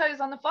keep your toes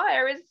on the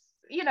fire is,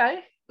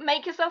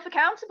 make yourself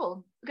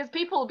accountable, because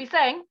people will be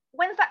saying,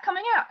 when's that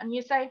coming out? And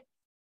you say,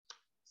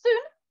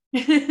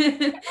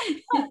 soon.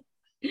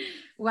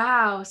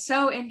 Wow,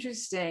 so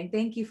interesting.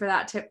 Thank you for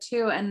that tip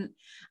too. And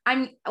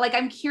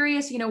I'm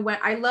curious, when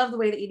I love the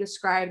way that you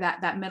describe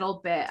that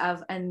middle bit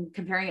of and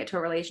comparing it to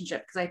a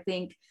relationship, because I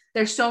think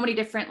there's so many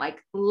different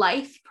like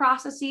life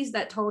processes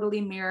that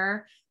totally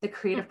mirror the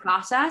creative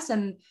process,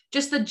 and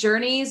just the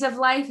journeys of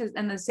life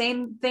and the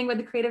same thing with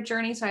the creative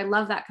journey. So I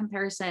love that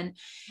comparison.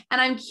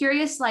 And I'm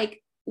curious,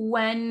 like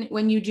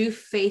when you do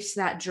face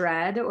that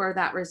dread or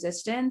that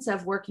resistance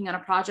of working on a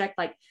project,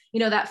 like,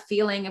 that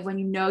feeling of when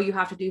you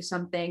have to do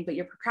something, but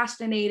you're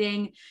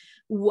procrastinating,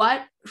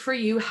 what for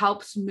you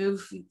helps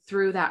move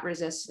through that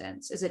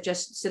resistance? Is it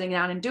just sitting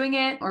down and doing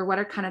it? Or what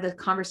are kind of the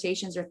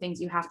conversations or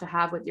things you have to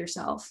have with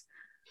yourself?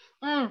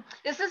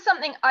 This is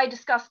something I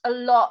discuss a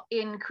lot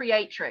in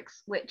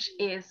Creatrix, which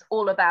is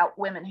all about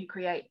women who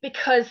create,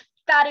 because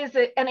that is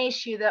an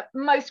issue that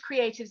most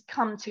creatives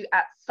come to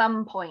at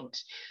some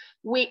point,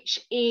 which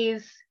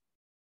is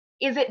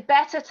it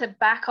better to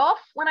back off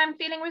when I'm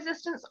feeling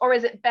resistance, or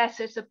is it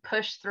better to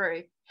push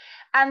through?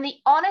 And the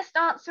honest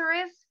answer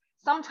is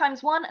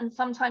sometimes one and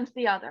sometimes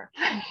the other.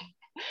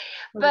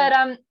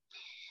 But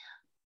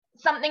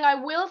something I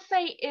will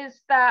say is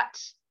that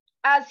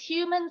as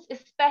humans,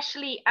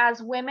 especially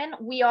as women,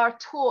 we are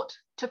taught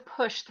to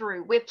push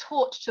through. We're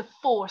taught to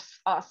force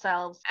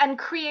ourselves. And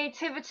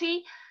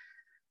creativity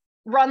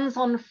runs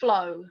on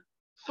flow.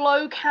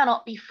 Flow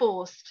cannot be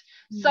forced.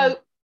 So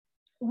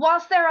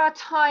whilst there are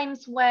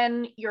times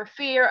when your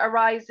fear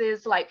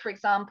arises, like, for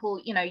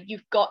example,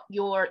 you've got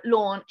your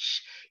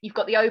launch, you've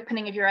got the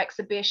opening of your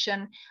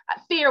exhibition,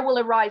 fear will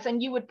arise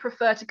and you would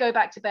prefer to go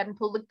back to bed and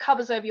pull the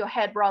covers over your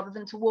head rather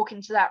than to walk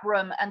into that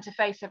room and to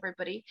face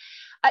everybody.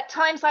 At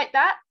times like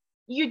that,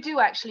 you do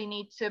actually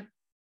need to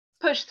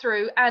push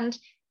through and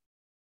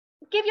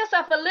give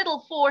yourself a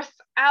little force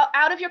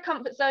out of your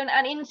comfort zone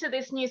and into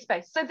this new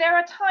space. So there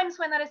are times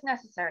when that is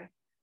necessary.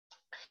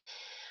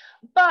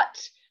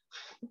 But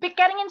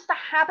getting into the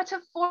habit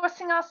of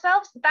forcing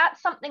ourselves,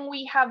 that's something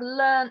we have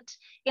learnt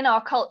in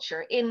our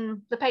culture,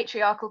 in the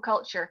patriarchal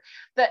culture,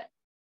 that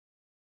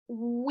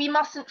we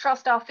mustn't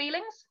trust our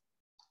feelings,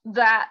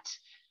 that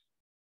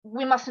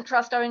we mustn't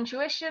trust our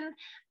intuition,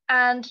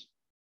 and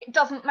it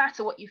doesn't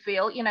matter what you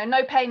feel,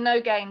 no pain, no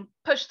gain,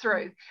 push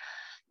through.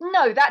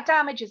 No, that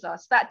damages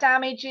us. That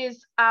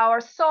damages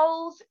our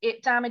souls.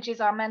 It damages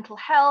our mental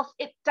health.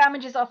 It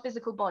damages our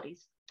physical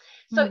bodies.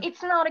 So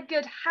it's not a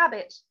good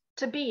habit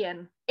to be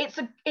in. It's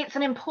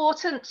an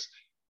important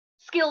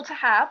skill to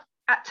have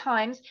at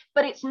times,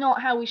 but it's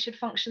not how we should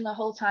function the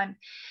whole time.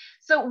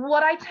 So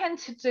what I tend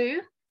to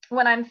do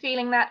when I'm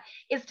feeling that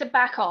is to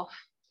back off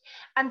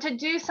and to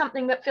do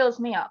something that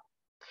fills me up.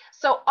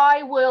 So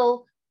I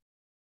will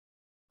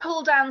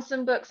pull down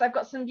some books. I've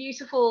got some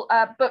beautiful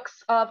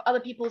books of other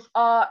people's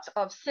art,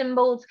 of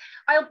symbols.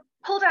 I'll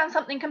pull down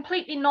something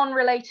completely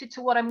non-related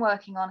to what I'm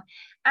working on,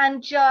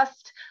 and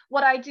just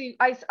what I do,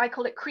 I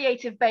call it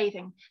creative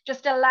bathing.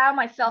 Just allow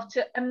myself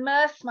to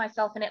immerse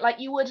myself in it like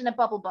you would in a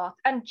bubble bath,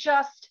 and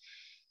just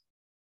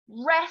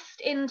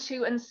rest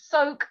into and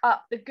soak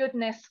up the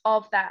goodness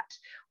of that.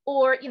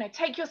 Or,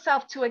 take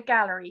yourself to a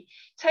gallery,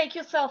 take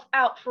yourself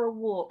out for a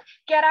walk,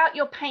 get out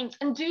your paints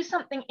and do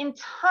something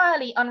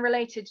entirely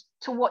unrelated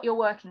to what you're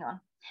working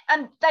on.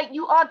 And that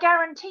you are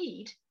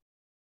guaranteed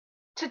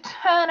to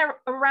turn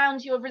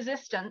around your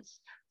resistance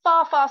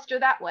far faster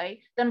that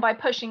way than by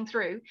pushing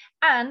through.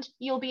 And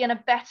you'll be in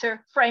a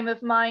better frame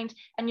of mind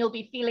and you'll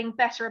be feeling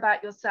better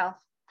about yourself.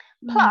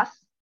 Plus,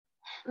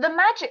 the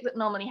magic that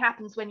normally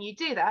happens when you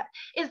do that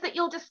is that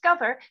you'll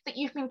discover that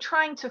you've been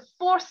trying to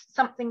force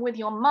something with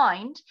your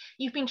mind.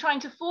 You've been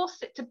trying to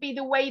force it to be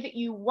the way that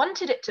you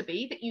wanted it to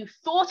be, that you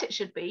thought it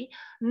should be,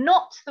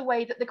 not the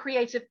way that the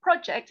creative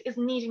project is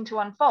needing to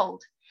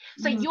unfold.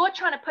 So you're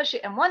trying to push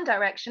it in one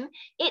direction,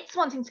 it's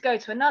wanting to go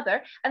to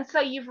another. And so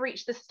you've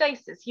reached the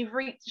stasis. You've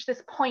reached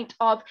this point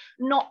of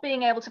not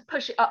being able to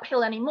push it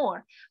uphill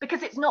anymore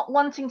because it's not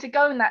wanting to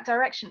go in that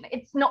direction.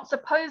 It's not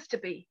supposed to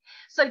be.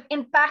 So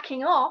in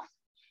backing off,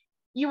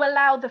 you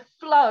allow the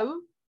flow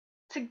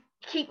to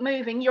keep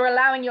moving. You're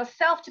allowing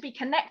yourself to be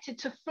connected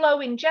to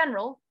flow in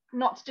general,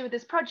 not to do with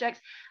this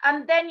project.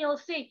 And then you'll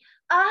see,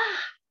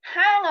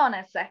 hang on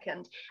a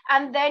second.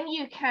 And then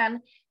you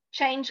can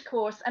change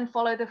course and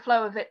follow the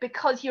flow of it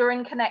because you're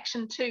in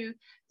connection to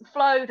the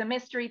flow, the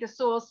mystery, the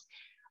source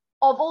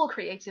of all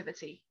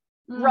creativity,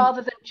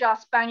 rather than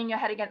just banging your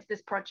head against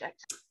this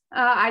project.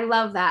 I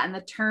love that. And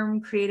the term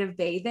creative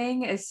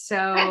bathing is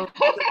so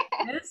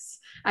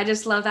I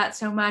just love that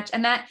so much.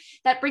 And that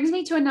brings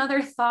me to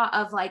another thought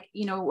of like,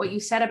 what you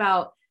said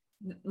about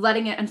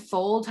letting it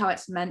unfold how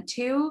it's meant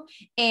to.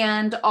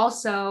 And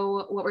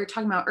also what we were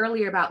talking about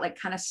earlier about like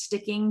kind of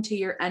sticking to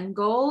your end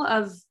goal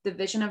of the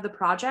vision of the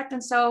project.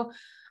 And so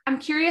I'm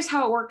curious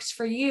how it works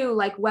for you,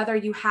 like whether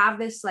you have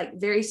this like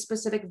very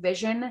specific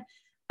vision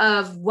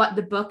of what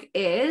the book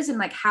is and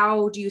like,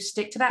 how do you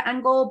stick to that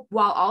end goal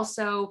while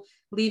also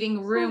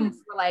leaving room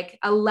for like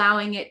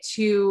allowing it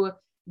to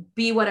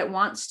be what it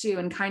wants to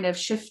and kind of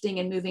shifting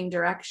and moving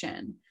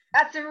direction?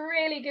 That's a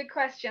really good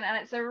question, and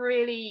it's a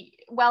really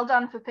well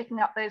done for picking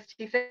up those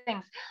two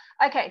things.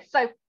 Okay,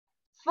 so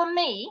for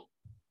me,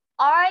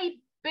 I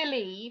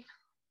believe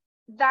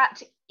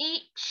that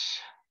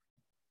each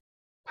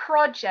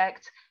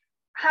project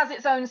has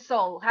its own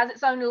soul, has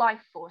its own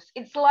life force.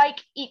 It's like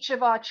each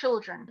of our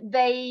children.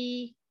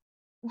 They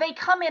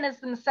come in as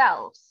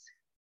themselves.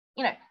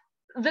 You know,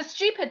 the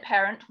stupid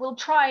parent will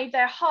try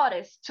their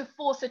hardest to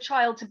force a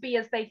child to be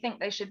as they think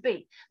they should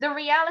be. The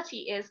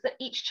reality is that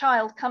each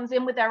child comes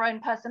in with their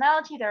own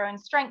personality, their own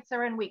strengths,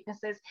 their own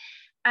weaknesses,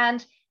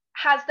 and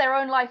has their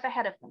own life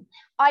ahead of them.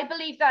 I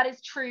believe that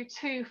is true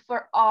too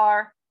for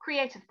our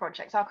creative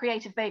projects, our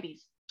creative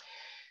babies.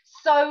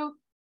 So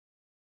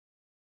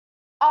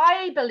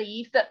I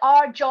believe that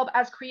our job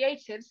as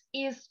creatives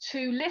is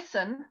to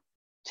listen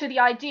to the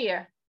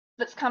idea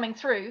that's coming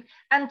through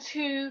and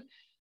to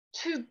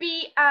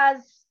be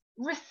as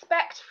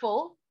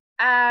respectful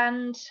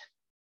and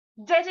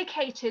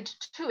dedicated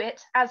to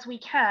it as we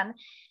can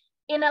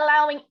in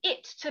allowing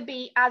it to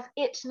be as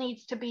it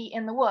needs to be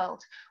in the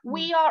world.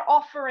 We are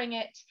offering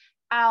it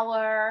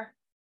our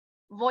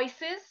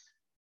voices,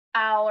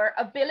 our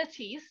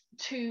abilities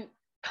to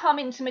come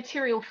into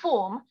material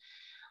form,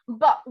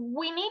 but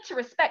we need to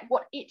respect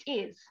what it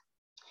is.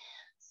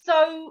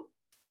 So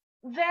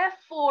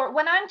therefore,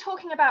 when I'm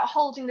talking about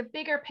holding the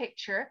bigger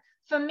picture,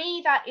 for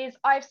me, that is,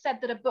 I've said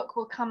that a book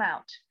will come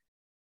out.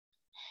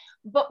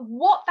 But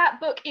what that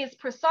book is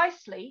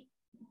precisely,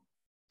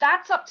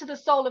 that's up to the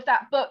soul of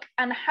that book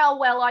and how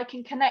well I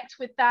can connect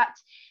with that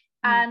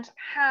and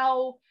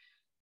how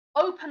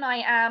open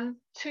I am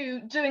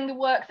to doing the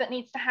work that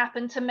needs to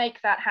happen to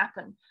make that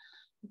happen.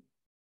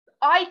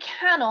 I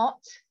cannot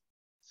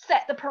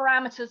set the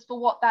parameters for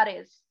what that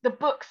is. The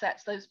book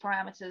sets those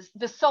parameters.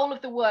 The soul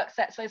of the work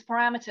sets those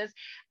parameters.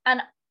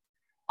 And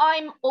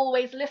I'm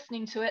always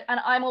listening to it and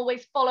I'm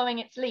always following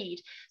its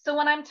lead. So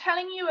when I'm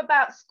telling you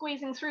about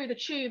squeezing through the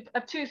tube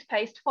of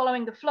toothpaste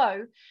following the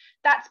flow,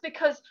 that's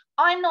because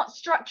I'm not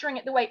structuring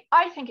it the way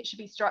I think it should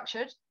be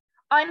structured.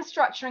 I'm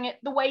structuring it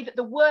the way that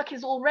the work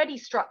is already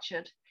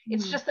structured.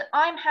 It's just that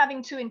I'm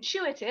having to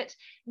intuit it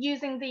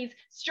using these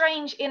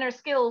strange inner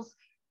skills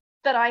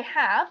that I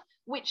have,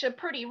 which are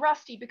pretty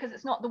rusty because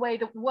it's not the way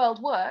the world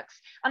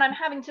works. And I'm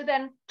having to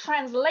then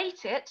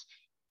translate it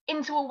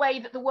into a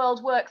way that the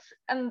world works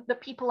and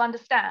that people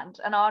understand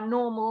and our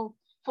normal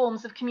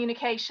forms of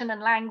communication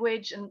and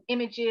language and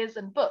images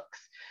and books.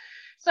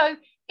 So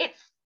it's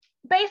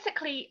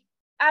basically,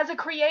 as a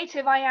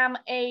creative, I am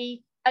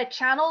a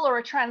channel or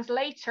a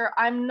translator.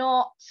 I'm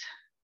not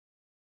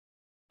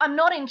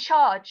in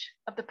charge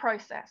of the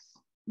process,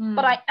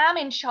 but I am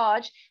in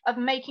charge of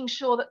making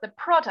sure that the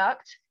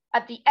product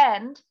at the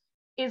end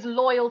is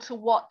loyal to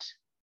what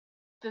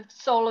the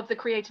soul of the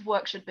creative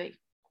work should be.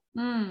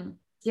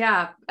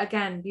 Yeah,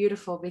 again,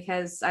 beautiful,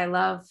 because I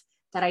love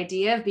that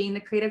idea of being the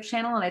creative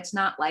channel, and it's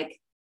not like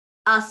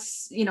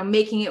us,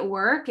 making it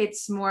work.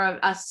 It's more of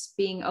us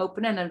being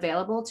open and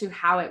available to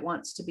how it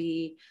wants to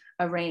be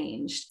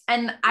arranged.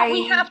 And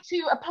we have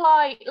to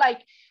apply,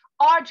 like,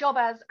 our job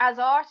as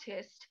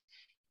artists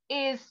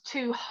is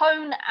to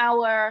hone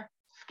our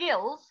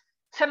skills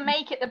to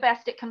make it the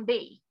best it can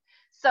be.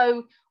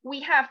 So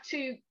we have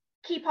to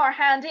keep our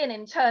hand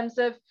in terms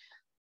of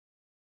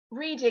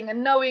reading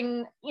and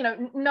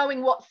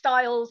knowing what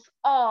styles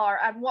are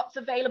and what's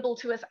available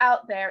to us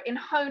out there, in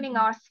honing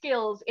our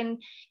skills, in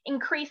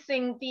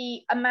increasing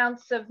the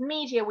amounts of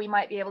media we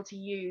might be able to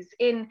use,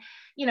 in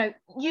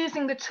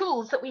using the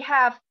tools that we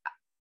have,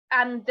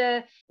 and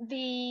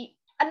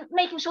and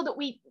making sure that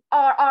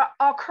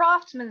our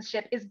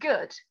craftsmanship is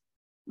good.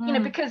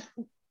 Because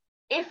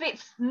if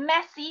it's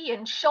messy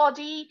and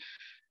shoddy,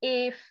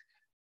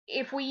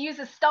 if we use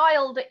a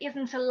style that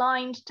isn't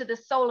aligned to the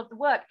soul of the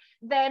work,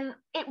 then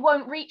it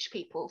won't reach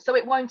people, so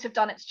it won't have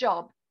done its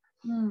job.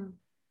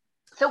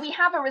 So we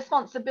have a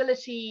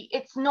responsibility.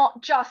 It's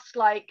not just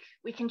like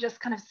we can just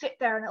kind of sit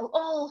there and it'll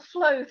all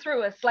flow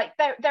through us. Like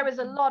there is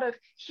a lot of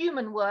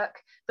human work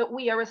that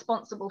we are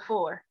responsible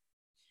for.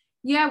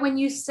 Yeah, when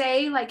you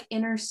say like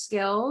inner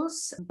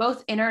skills,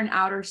 both inner and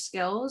outer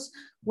skills,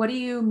 what do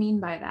you mean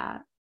by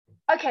that?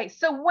 Okay,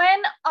 so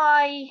when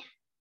I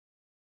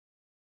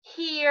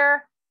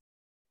hear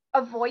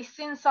a voice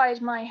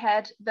inside my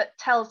head that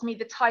tells me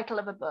the title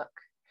of a book,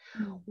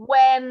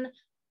 when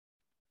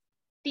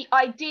the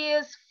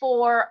ideas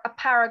for a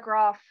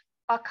paragraph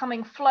are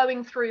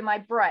flowing through my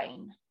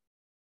brain,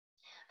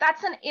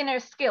 that's an inner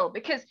skill.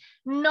 Because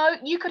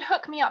you could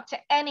hook me up to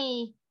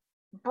any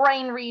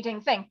brain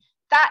reading thing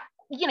that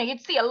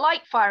you'd see a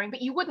light firing,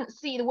 but you wouldn't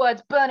see the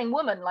words burning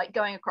woman like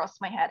going across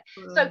my head.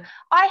 So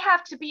I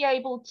have to be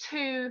able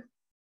to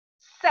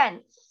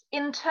sense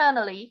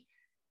internally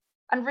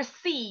and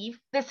receive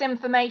this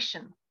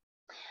information.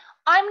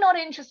 I'm not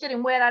interested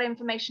in where that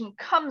information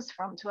comes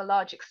from to a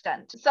large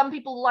extent. Some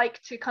people like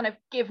to kind of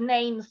give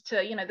names to,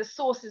 the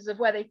sources of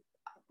where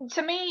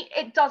to me,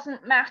 it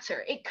doesn't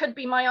matter. It could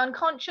be my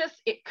unconscious,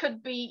 it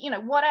could be,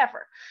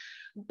 whatever.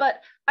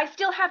 But I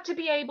still have to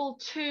be able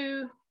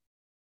to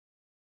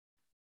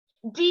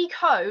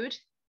decode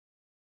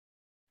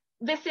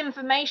this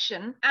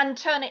information and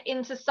turn it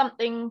into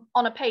something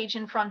on a page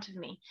in front of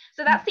me.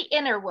 So that's the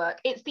inner work.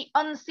 It's the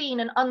unseen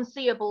and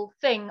unseeable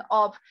thing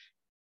of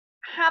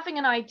having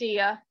an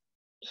idea,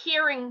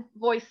 hearing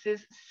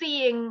voices,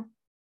 seeing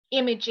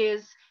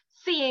images,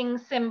 seeing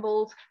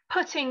symbols,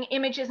 putting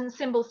images and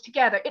symbols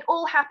together. It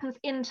all happens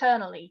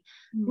internally.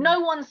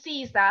 No one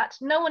sees that.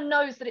 No one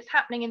knows that it's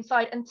happening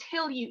inside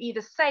until you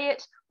either say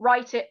it,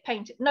 write it,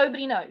 paint it.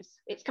 Nobody knows.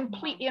 It's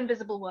completely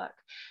invisible work.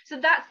 So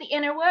that's the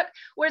inner work.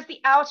 Whereas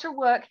the outer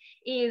work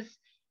is,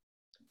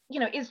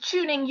 is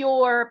tuning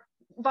your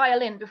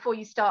violin before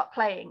you start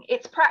playing.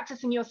 It's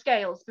practicing your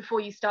scales before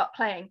you start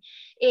playing.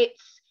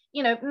 It's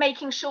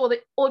making sure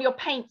that all your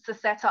paints are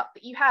set up,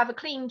 that you have a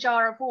clean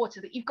jar of water,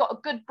 that you've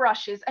got good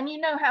brushes, and you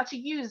know how to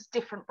use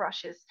different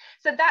brushes.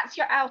 So that's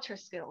your outer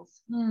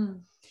skills.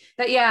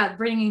 But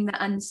bringing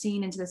the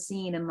unseen into the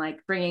scene, and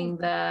like bringing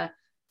the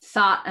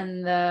thought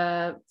and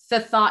the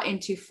thought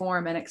into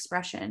form and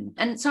expression.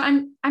 And so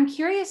I'm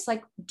curious,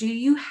 like, do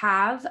you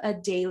have a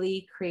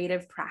daily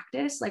creative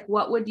practice? Like,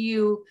 what would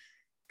you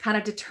kind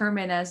of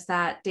determine as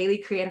that daily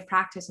creative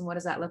practice, and what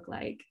does that look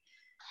like?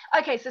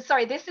 Okay, so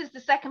sorry, this is the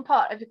second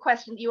part of the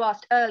question that you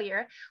asked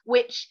earlier,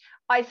 which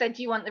I said,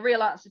 do you want the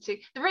real answer to?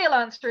 The real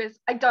answer is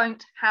I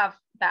don't have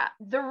that.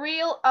 The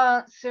real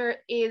answer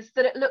is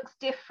that it looks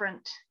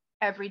different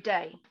every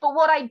day. But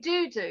what I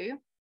do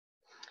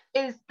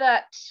is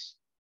that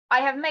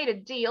I have made a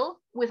deal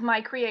with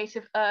my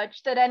creative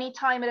urge that any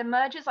time it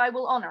emerges, I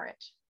will honor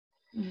it.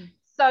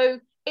 So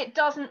it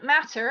doesn't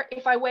matter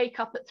if I wake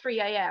up at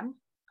 3 a.m.,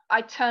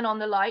 I turn on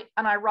the light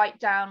and I write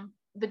down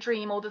the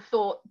dream or the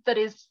thought that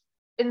is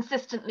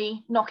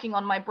insistently knocking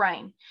on my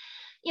brain.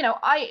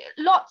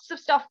 Lots of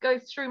stuff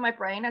goes through my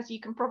brain, as you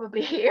can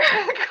probably hear,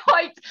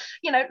 quite,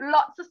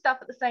 lots of stuff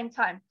at the same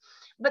time.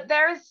 But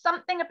there is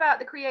something about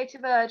the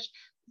creative urge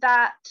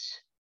that,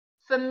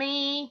 for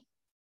me,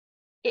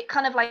 it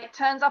kind of like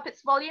turns up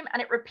its volume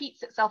and it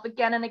repeats itself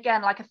again and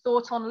again, like a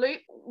thought on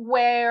loop,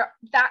 where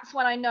that's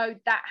when I know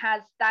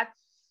that's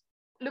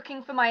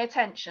looking for my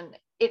attention.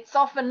 It's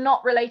often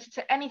not related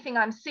to anything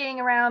I'm seeing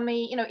around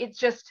me. It's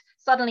just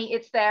suddenly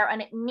it's there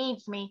and it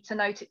needs me to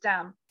note it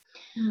down.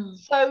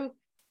 So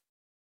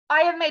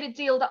I have made a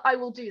deal that I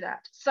will do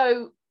that.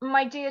 So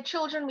my dear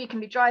children, we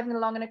can be driving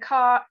along in a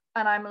car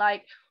and I'm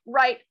like,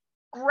 right,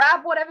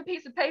 grab whatever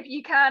piece of paper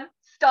you can,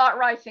 start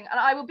writing. And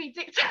I will be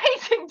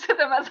dictating to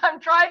them as I'm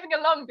driving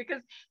along,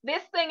 because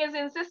this thing is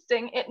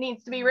insisting it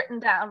needs to be written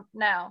down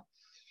now.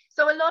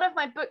 So a lot of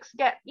my books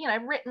get,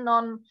 written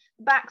on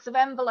backs of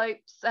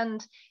envelopes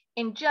and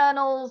in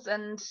journals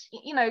and,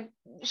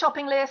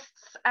 shopping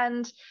lists.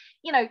 And,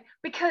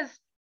 because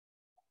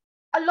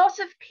a lot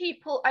of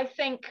people, I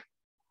think,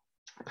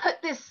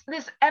 put this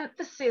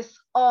emphasis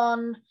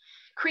on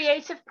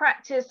creative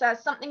practice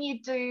as something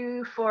you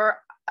do for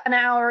an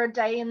hour a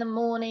day in the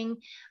morning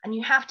and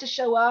you have to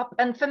show up.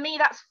 And for me,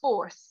 that's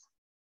force.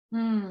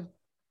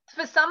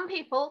 For some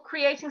people,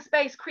 creating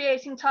space,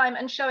 creating time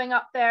and showing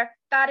up there,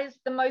 that is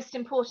the most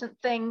important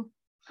thing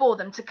for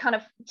them, to kind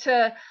of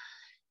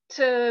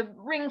to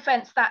ring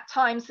fence that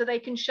time so they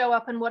can show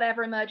up and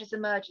whatever emerges.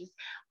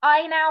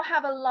 I now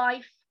have a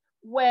life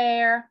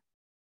where,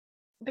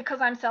 because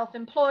I'm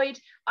self-employed,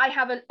 I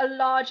have a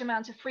large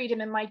amount of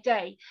freedom in my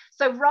day.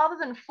 So rather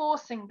than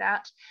forcing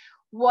that,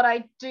 what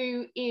I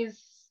do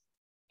is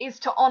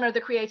to honor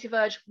the creative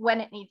urge when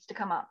it needs to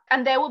come up.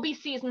 And there will be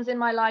seasons in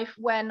my life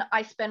when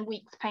I spend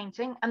weeks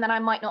painting and then I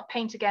might not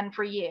paint again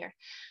for a year.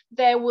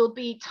 There will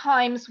be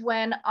times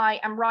when I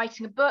am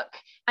writing a book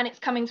and it's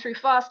coming through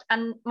fast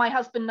and my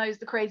husband knows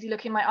the crazy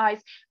look in my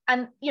eyes.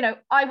 And,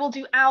 I will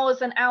do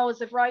hours and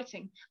hours of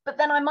writing, but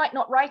then I might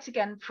not write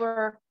again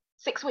for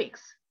 6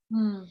 weeks.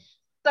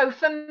 So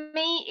for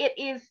me,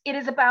 it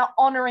is about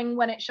honoring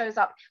when it shows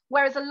up.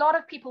 Whereas a lot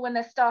of people, when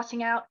they're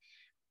starting out,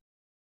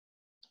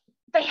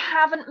 they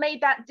haven't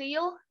made that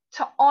deal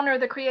to honor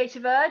the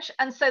creative urge.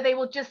 And so they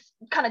will just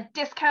kind of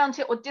discount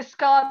it or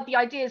discard the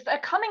ideas that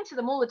are coming to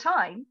them all the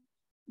time,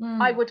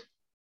 I would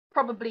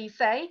probably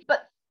say,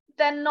 but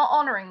they're not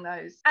honoring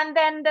those. And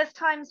then there's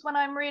times when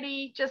I'm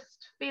really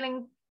just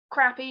feeling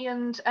crappy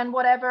and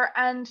whatever,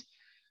 and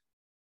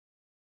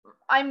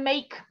I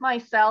make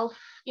myself,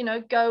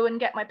 go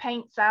and get my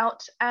paints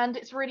out, and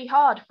it's really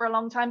hard for a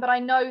long time, but I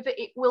know that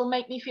it will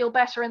make me feel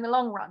better in the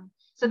long run.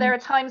 So there are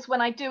times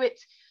when I do it,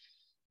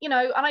 and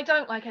I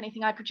don't like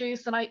anything I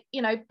produce, and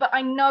but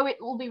I know it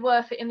will be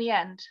worth it in the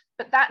end.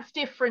 But that's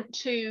different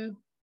to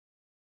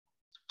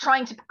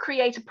trying to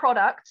create a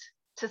product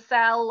to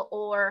sell,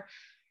 or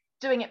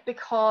doing it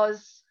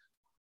because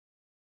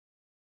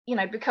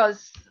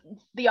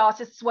the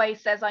artist's way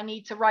says I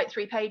need to write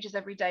 3 pages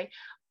every day.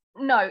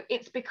 No,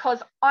 it's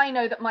because I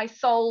know that my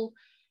soul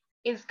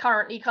is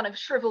currently kind of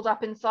shriveled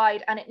up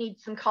inside and it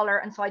needs some color,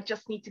 and so I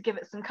just need to give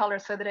it some color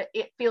so that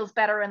it feels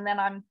better, and then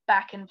I'm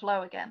back in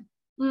flow again.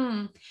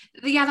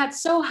 Yeah,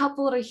 that's so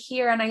helpful to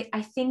hear. And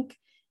I think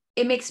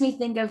it makes me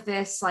think of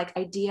this like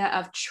idea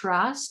of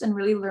trust, and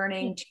really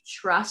learning to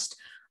trust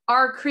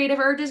our creative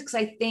urges, because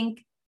I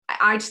think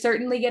I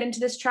certainly get into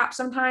this trap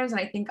sometimes, and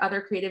I think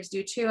other creatives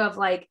do too, of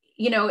like,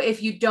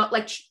 if you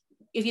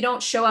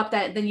don't show up,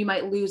 then you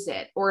might lose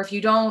it. Or if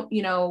you don't,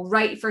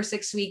 write for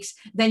 6 weeks,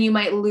 then you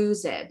might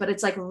lose it. But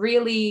it's like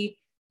really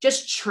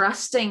just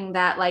trusting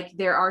that like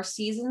there are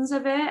seasons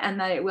of it and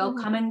that it will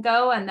come and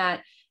go. And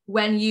that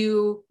when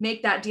you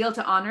make that deal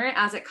to honor it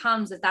as it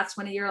comes, that's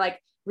when you're like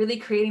really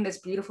creating this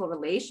beautiful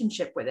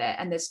relationship with it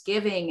and this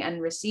giving and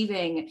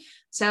receiving.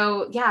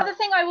 So yeah. The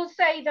thing I will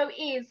say though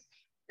is,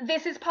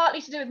 this is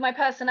partly to do with my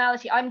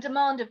personality. I'm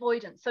demand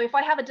avoidant. So if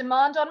I have a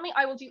demand on me,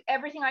 I will do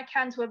everything I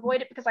can to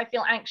avoid it because I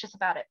feel anxious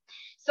about it.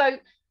 So,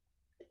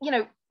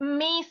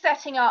 me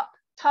setting up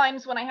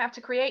times when I have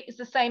to create is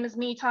the same as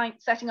me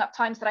setting up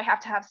times that I have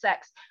to have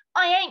sex.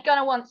 I ain't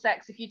gonna want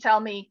sex if you tell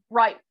me,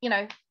 right,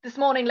 this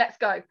morning, let's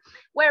go.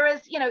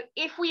 Whereas,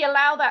 if we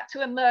allow that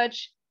to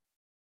emerge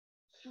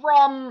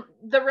from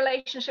the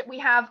relationship we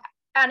have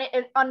and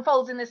it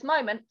unfolds in this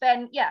moment,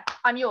 then yeah,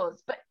 I'm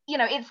yours. But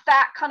it's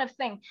that kind of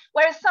thing.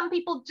 Whereas some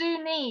people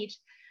do need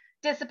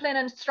discipline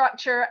and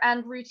structure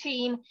and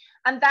routine,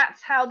 and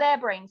that's how their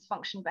brains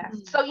function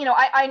best. So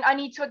I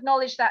need to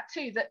acknowledge that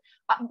too, that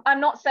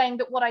I'm not saying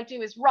that what I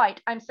do is right.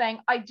 I'm saying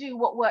I do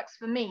what works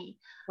for me.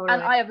 Totally.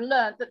 And I have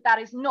learned that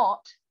is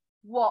not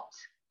what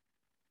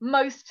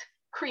most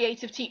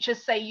creative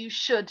teachers say you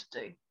should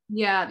do.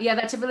 Yeah,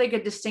 that's a really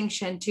good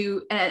distinction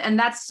too. And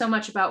that's so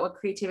much about what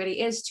creativity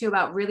is too,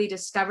 about really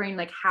discovering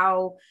like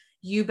how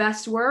you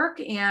best work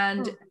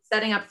and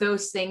setting up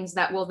those things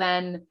that will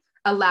then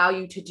allow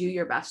you to do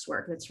your best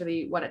work. That's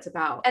really what it's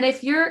about. And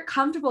if you're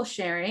comfortable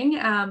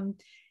sharing,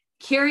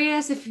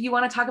 curious if you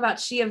want to talk about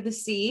She of the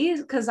Sea,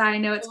 because I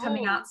know it's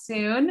coming out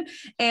soon,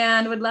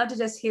 and would love to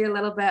just hear a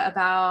little bit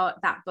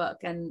about that book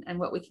and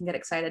what we can get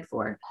excited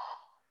for.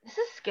 This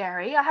is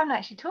scary. I haven't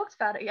actually talked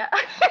about it yet.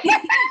 You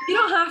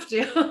don't have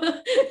to.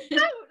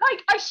 No,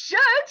 like I should,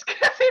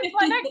 because it's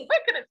my next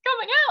book and it's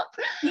coming out.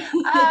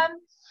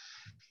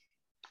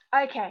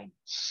 Okay,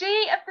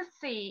 She of the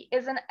Sea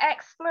is an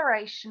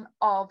exploration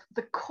of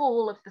the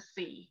call of the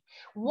sea.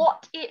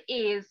 What it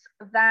is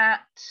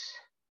that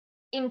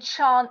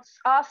enchants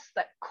us,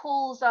 that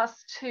calls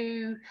us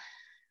to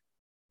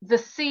the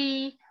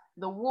sea,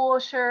 the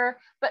water,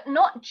 but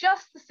not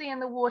just the sea and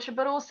the water,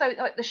 but also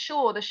like the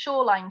shore, the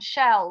shoreline,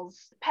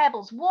 shells,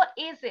 pebbles. What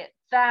is it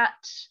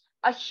that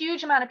a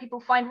huge amount of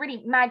people find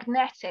really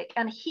magnetic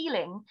and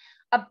healing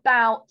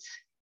about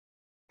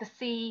the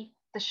sea,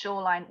 the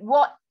shoreline?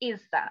 What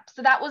is that?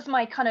 So that was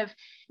my kind of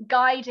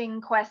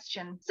guiding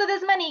question. So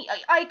there's many,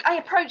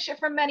 I approach it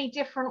from many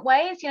different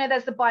ways.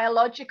 There's the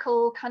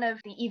biological, kind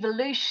of the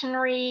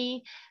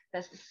evolutionary,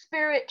 there's the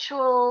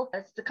spiritual,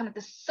 there's the kind of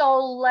the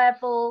soul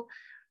level.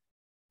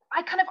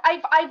 I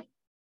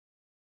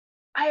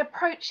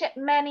approach it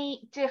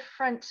many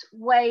different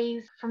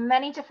ways from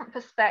many different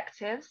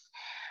perspectives.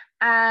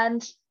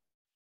 And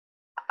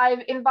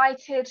I've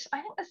invited,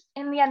 I think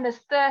in the end, there's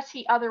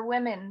 30 other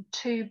women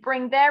to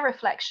bring their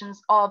reflections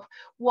of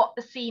what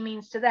the sea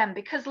means to them.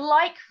 Because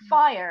like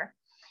fire,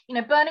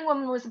 Burning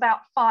Woman was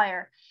about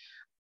fire.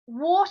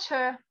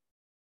 Water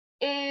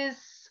is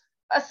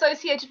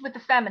associated with the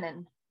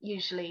feminine,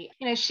 usually.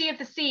 She of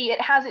the Sea,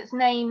 it has its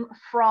name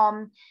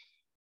from,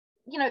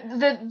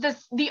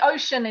 the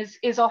ocean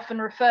is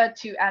often referred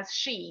to as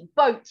she.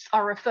 Boats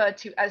are referred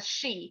to as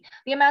she.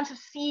 The amount of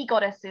sea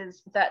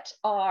goddesses that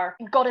are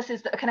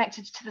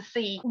connected to the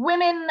sea.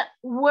 Women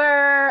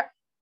were,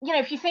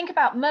 if you think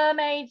about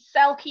mermaids,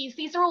 selkies,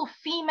 these are all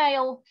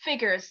female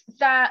figures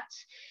that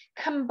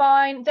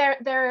combine.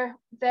 They're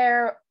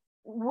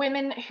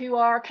women who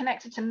are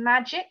connected to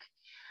magic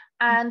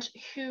and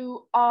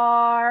who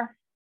are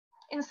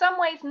in some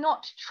ways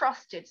not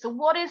trusted. So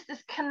what is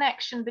this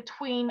connection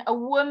between a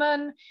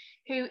woman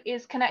who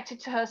is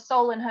connected to her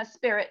soul and her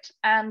spirit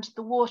and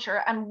the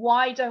water, and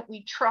why don't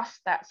we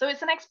trust that? So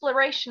it's an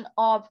exploration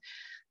of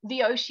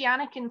the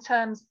oceanic in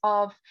terms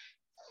of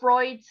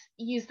Freud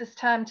used this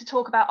term to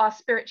talk about our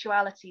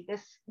spirituality,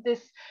 this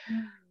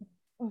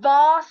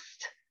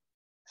vast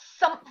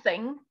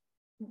something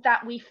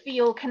that we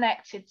feel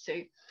connected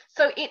to.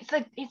 So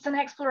it's an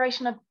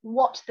exploration of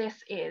what this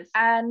is,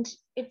 and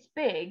it's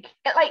big.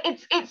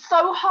 It's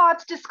so hard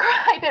to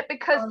describe it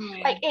because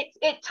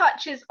it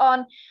touches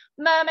on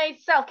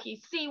mermaids,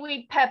 selkies,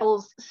 seaweed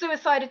pebbles,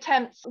 suicide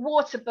attempts,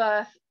 water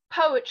birth,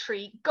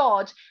 poetry,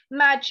 God,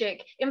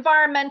 magic,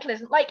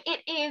 environmentalism.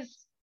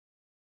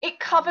 It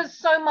covers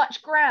so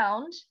much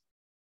ground,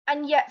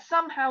 and yet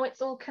somehow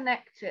it's all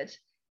connected.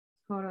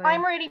 Totally.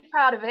 I'm really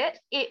proud of it.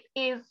 It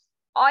is,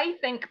 I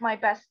think, my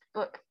best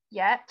book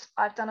yet.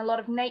 I've done a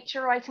lot of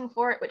nature writing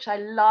for it, which I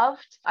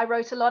loved. I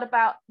wrote a lot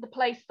about the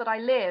place that I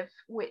live,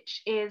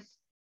 which is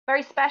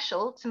very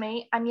special to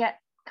me and yet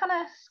kind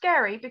of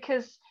scary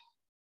because,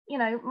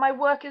 my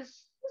work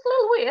is a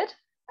little weird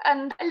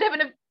and I live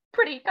in a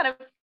pretty kind of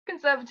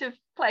conservative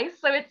place.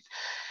 So it's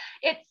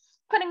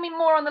putting me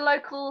more on the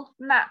local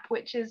map,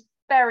 which is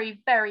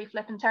very, very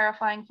flippin'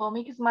 terrifying for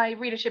me because my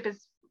readership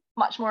is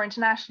much more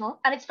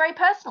international and it's very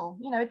personal.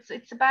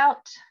 It's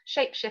about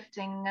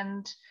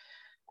shape-shifting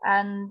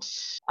and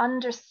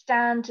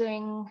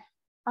understanding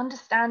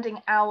understanding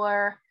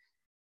our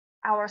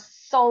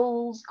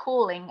soul's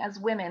calling as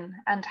women,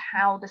 and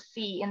how the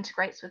sea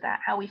integrates with that,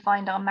 how we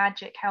find our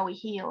magic, how we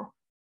heal.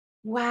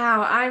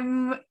 Wow,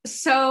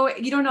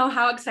 you don't know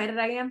how excited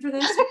I am for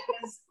this,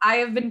 because I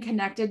have been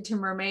connected to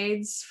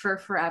mermaids for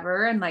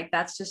forever. And like,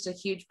 that's just a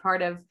huge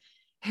part of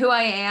who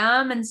I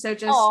am. And so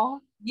just Oh,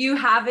 you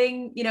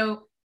having,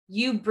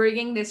 you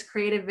bringing this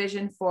creative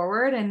vision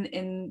forward and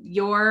in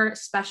your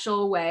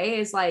special way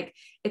is like,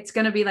 it's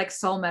going to be like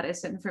soul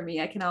medicine for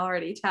me. I can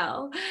already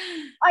tell.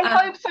 I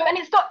hope so. And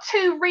it's got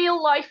two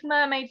real life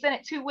mermaids in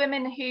it, two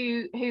women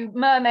who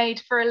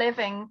mermaid for a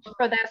living,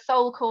 for their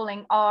soul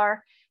calling,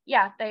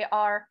 they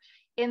are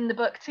in the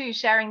book too,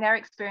 sharing their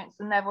experience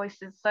and their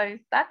voices. So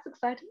that's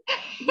exciting.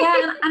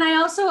 Yeah. And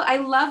I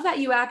love that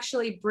you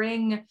actually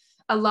bring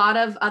a lot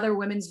of other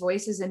women's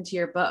voices into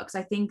your books.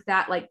 I think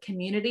that like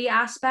community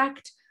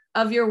aspect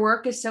of your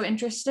work is so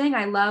interesting.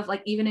 I love,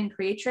 like, even in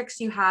Creatrix,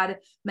 you had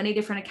many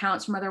different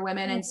accounts from other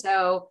women. And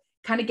so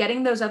kind of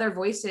getting those other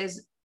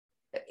voices,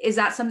 is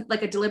that some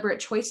like a deliberate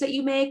choice that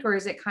you make, or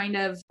is it kind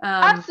of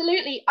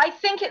Absolutely. I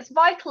think it's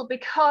vital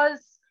because,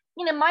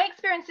 my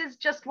experience is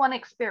just one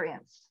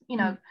experience.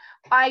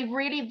 I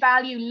really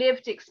value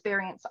lived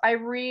experience. I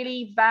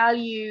really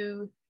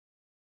value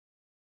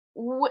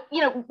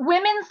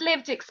women's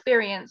lived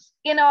experience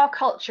in our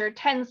culture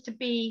tends to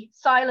be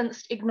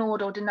silenced,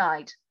 ignored, or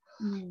denied.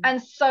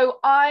 And so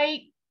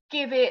I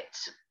give it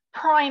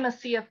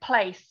primacy of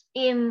place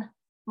in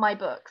my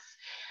books.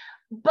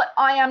 But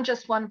I am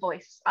just one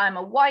voice. I'm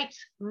a white,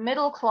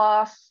 middle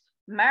class,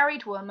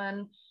 married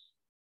woman.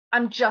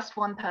 I'm just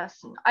one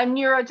person. I'm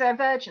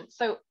neurodivergent.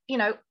 So,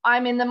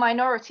 I'm in the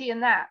minority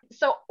in that.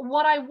 So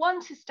what I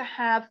want is to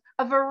have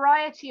a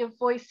variety of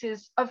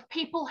voices of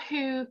people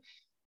who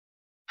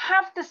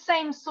have the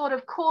same sort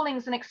of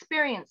callings and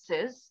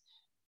experiences,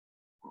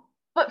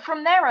 but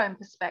from their own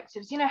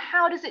perspectives.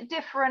 How does it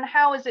differ and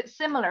how is it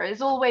similar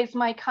is always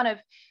my kind of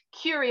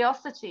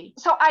curiosity.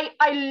 So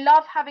I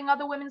love having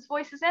other women's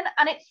voices in,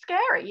 and it's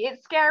scary.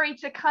 It's scary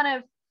to kind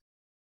of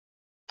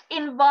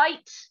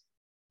invite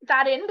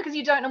that in, because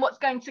you don't know what's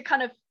going to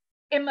kind of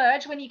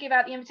emerge when you give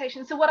out the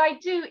invitation. So what I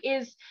do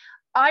is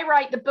I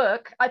write the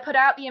book, I put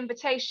out the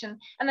invitation,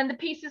 and then the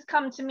pieces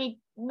come to me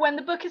when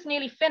the book is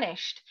nearly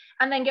finished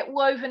and then get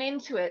woven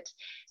into it.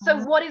 So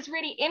what is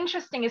really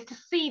interesting is to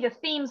see the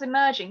themes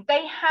emerging.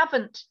 They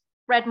haven't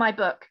read my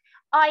book.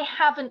 I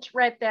haven't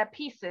read their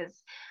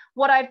pieces.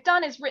 What I've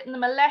done is written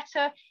them a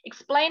letter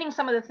explaining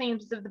some of the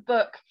themes of the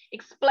book,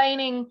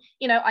 explaining,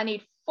 I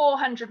need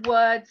 400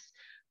 words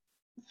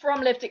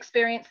from lived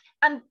experience.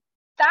 And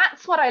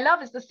that's what I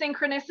love, is the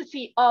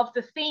synchronicity of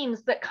the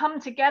themes that come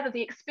together,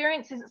 the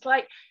experiences. It's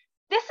like,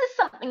 this is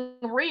something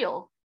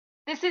real.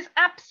 This is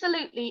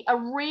absolutely a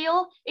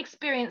real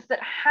experience that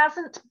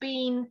hasn't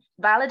been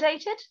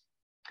validated,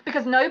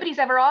 because nobody's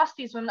ever asked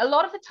these women. A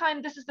lot of the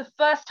time, this is the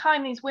first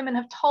time these women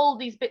have told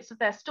these bits of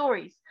their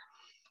stories.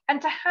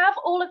 And to have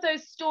all of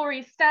those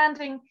stories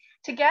standing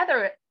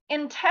together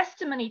in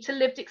testimony to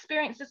lived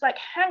experience is like,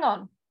 hang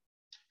on.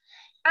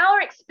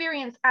 Our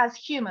experience as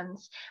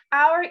humans,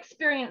 our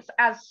experience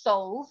as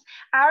souls,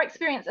 our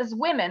experience as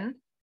women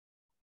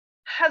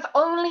has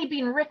only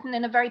been written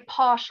in a very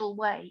partial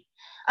way.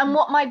 And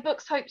what my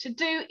books hope to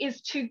do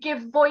is to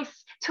give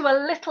voice to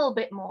a little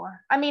bit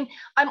more. I mean,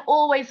 I'm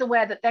always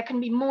aware that there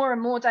can be more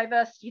and more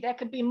diversity. There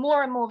could be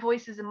more and more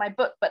voices in my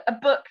book, but a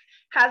book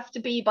has to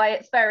be, by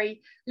its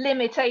very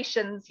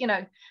limitations,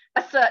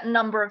 a certain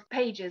number of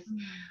pages.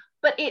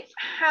 But it's,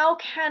 how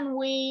can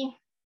we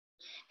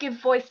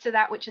give voice to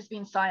that which has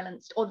been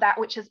silenced, or that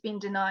which has been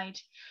denied?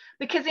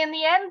 Because in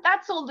the end,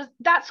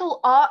 that's all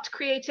art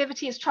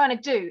creativity is trying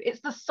to do.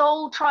 It's the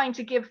soul trying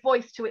to give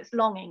voice to its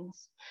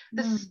longings,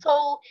 the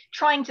soul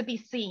trying to be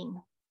seen.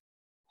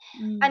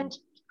 And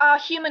our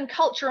human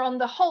culture on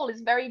the whole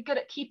is very good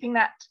at keeping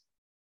that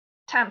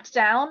tamped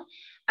down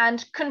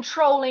and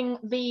controlling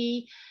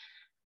the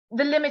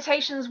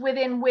limitations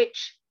within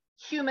which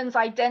humans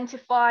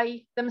identify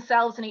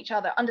themselves and each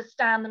other,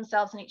 understand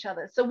themselves and each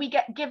other. So we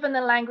get given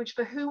the language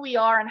for who we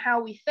are and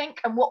how we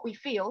think and what we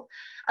feel.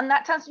 And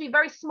that tends to be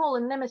very small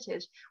and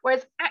limited.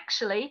 Whereas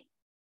actually,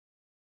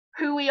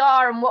 who we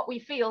are and what we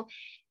feel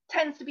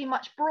tends to be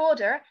much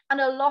broader,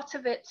 and a lot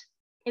of it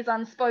is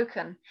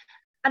unspoken.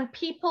 And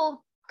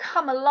people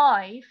come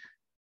alive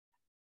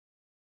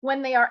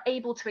when they are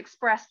able to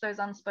express those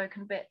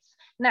unspoken bits.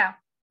 Now,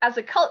 as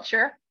a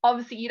culture,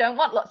 obviously you don't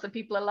want lots of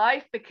people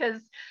alive,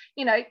 because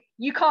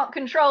you can't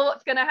control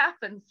what's going to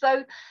happen.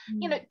 So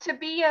to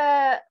be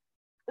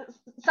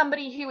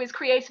somebody who is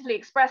creatively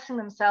expressing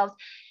themselves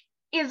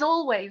is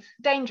always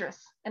dangerous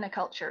in a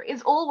culture,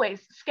 is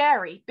always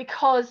scary,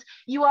 because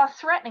you are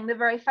threatening the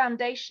very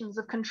foundations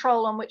of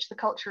control on which the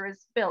culture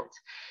is built.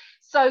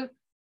 So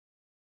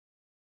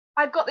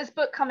I've got this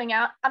book coming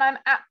out and I'm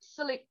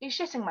absolutely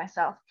shitting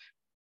myself,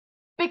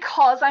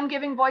 because I'm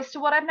giving voice to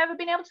what I've never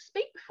been able to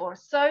speak before.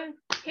 So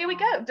here we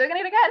go, doing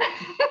it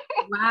again.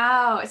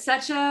 Wow,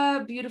 such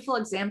a beautiful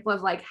example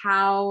of like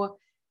how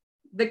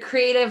the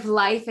creative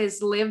life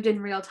is lived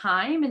in real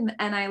time.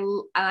 And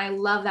I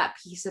love that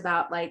piece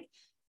about like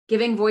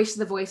giving voice to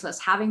the voiceless,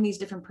 having these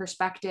different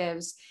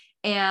perspectives.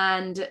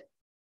 And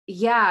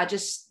yeah,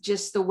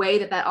 just the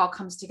way that all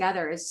comes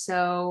together is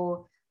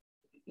so,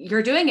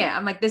 you're doing it.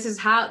 I'm like, this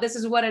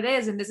is what it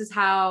is. And this is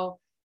how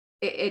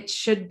it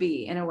should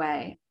be in a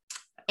way.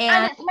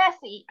 And it's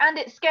messy and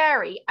it's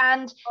scary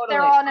and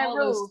there are no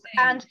rules.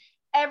 And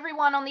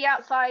everyone on the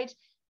outside,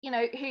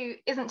 who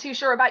isn't too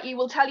sure about you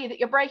will tell you that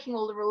you're breaking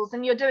all the rules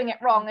and you're doing it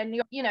wrong. And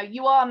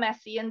you are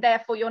messy and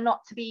therefore you're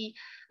not to be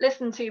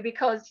listened to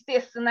because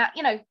this and that,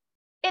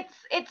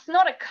 it's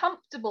not a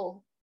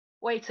comfortable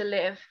way to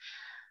live.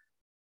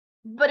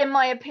 But in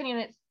my opinion,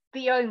 it's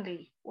the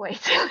only way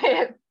to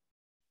live.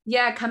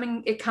 Yeah,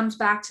 it comes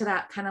back to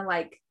that kind of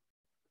like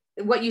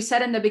what you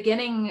said in the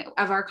beginning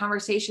of our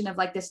conversation of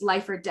like this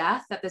life or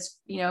death, that this,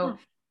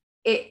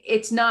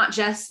 it's not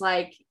just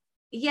like,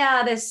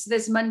 yeah,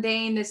 this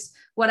mundane, this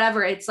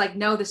whatever. It's like,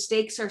 no, the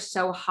stakes are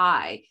so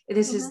high.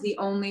 This is the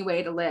only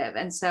way to live.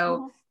 And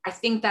so I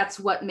think that's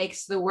what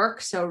makes the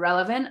work so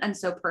relevant and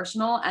so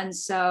personal and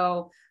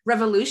so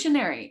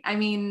revolutionary. I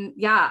mean,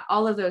 yeah,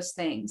 all of those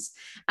things.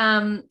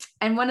 And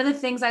one of the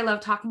things I love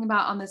talking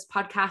about on this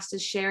podcast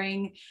is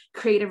sharing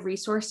creative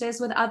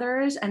resources with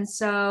others. And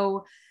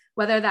so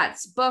whether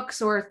that's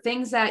books or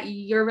things that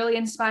you're really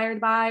inspired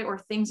by or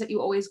things that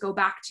you always go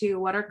back to,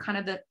 what are kind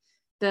of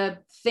the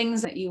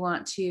things that you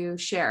want to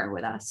share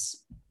with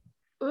us?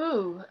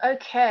 Ooh,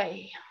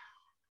 okay.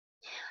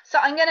 So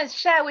I'm going to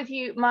share with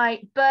you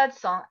my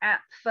birdsong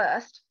app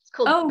first. It's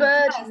called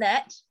BirdNet.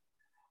 Yes.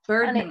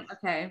 BirdNet,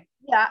 okay.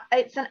 Yeah,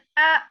 it's an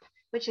app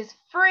which is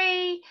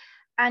free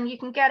and you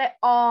can get it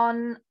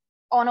on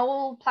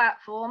all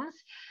platforms.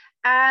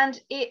 And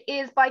it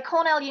is by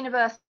Cornell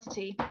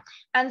University.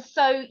 And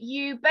so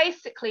you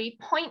basically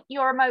point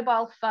your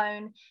mobile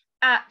phone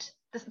at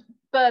the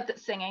bird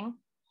that's singing.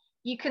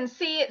 You can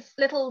see its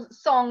little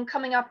song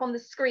coming up on the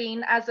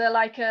screen as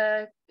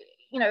a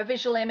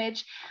visual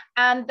image,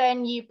 and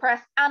then you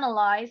press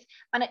analyze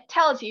and it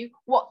tells you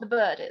what the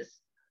bird is.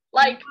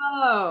 Like,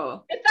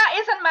 if that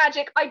isn't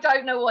magic, I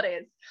don't know what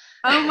is.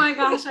 Oh my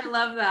gosh, I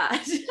love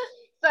that.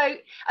 So,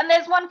 and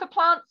there's one for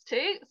plants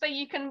too. So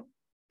you can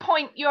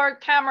point your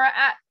camera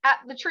at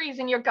the trees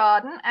in your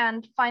garden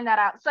and find that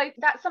out. So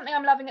that's something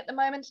I'm loving at the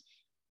moment.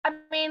 I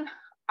mean,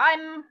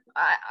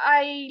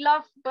 I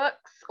love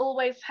books,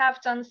 always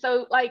have done.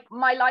 So like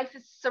my life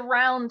is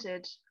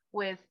surrounded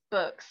with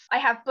books. I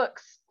have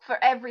books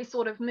for every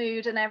sort of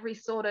mood and every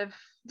sort of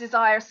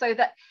desire, so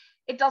that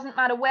it doesn't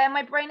matter where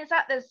my brain is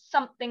at, there's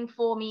something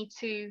for me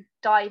to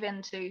dive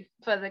into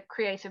for the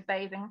creative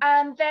bathing.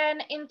 And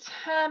then in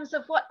terms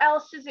of what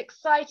else is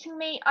exciting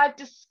me, I've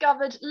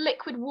discovered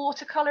liquid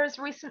watercolors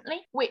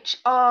recently, which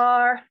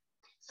are,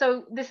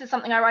 so this is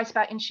something I write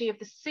about in She of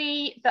the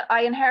Sea, that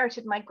I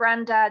inherited my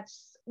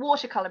granddad's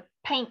watercolor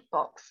paint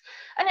box,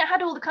 and it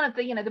had all the kind of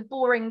the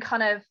boring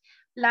kind of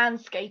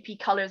landscapey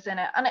colors in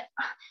it, and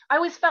I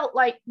always felt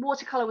like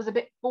watercolor was a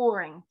bit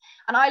boring,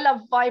 and I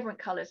love vibrant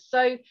colors.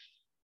 So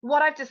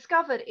what I've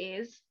discovered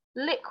is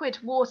liquid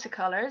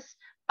watercolors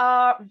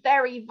are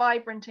very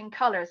vibrant in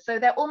colors, so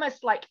they're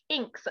almost like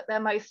inks at their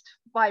most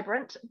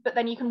vibrant, but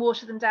then you can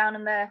water them down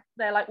and they're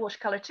like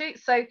watercolor too.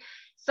 So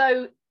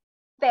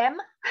them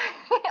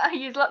I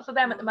use lots of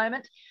them at the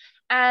moment,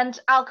 and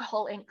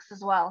alcohol inks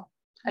as well,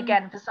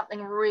 again for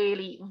something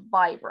really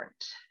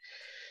vibrant.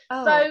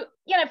 So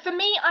for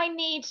me, I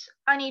need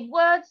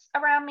words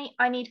around me,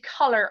 I need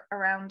color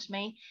around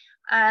me,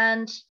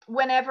 and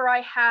whenever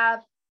I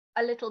have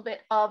a little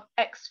bit of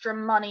extra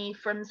money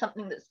from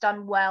something that's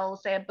done well,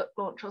 say a book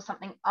launch or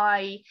something,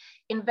 I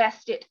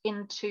invest it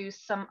into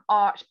some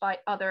art by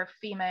other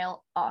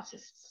female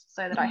artists,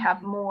 so that I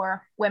have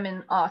more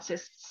women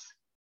artists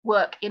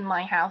work in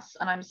my house,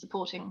 and I'm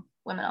supporting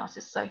women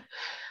artists. So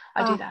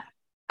I do that.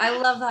 I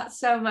love that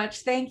so much.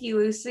 Thank you,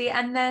 Lucy.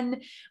 And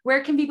then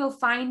where can people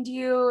find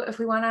you if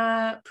we want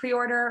to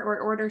pre-order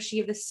or order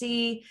She of the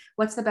Sea?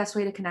 What's the best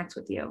way to connect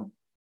with you?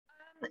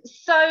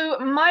 So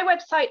my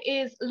website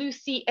is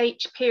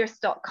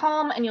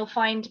lucyhpearce.com, and you'll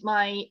find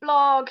my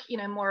blog,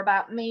 more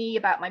about me,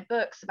 about my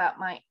books, about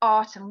my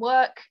art and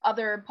work,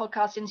 other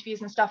podcast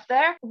interviews and stuff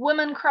there.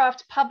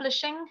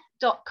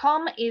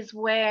 womancraftpublishing.com is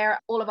where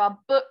all of our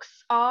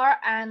books are,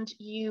 and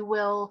you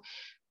will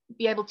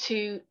be able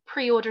to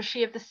pre-order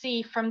She of the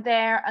Sea from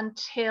there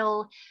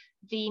until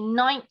the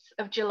 9th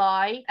of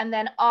July. And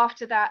then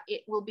after that,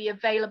 it will be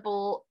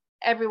available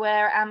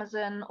everywhere,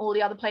 Amazon, all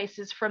the other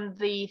places, from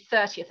the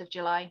 30th of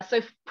July.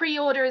 So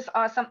pre-orders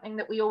are something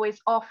that we always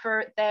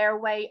offer. They're a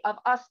way of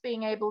us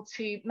being able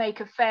to make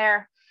a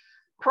fair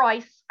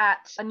price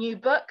at a new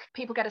book.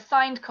 People get a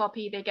signed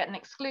copy, they get an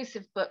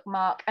exclusive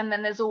bookmark, and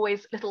then there's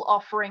always little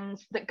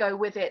offerings that go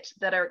with it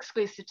that are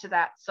exclusive to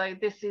that. So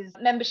this is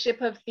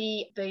membership of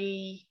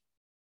the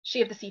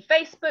She of the Sea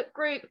Facebook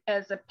group.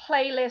 There's a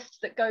playlist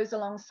that goes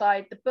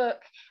alongside the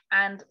book,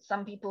 and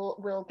some people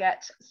will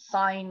get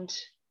signed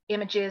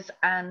images,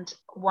 and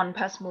one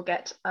person will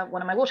get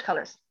one of my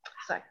watercolors.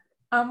 So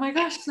Oh my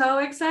gosh, so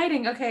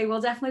exciting. Okay,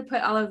 we'll definitely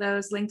put all of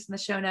those links in the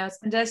show notes.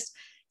 And just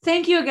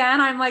thank you again.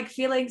 I'm like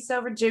feeling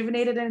so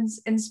rejuvenated and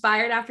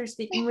inspired after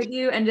speaking with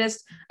you, and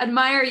just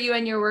admire you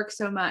and your work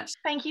so much.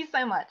 Thank you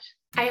so much.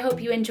 I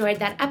hope you enjoyed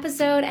that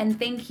episode, and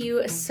thank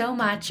you so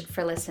much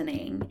for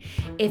listening.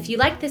 If you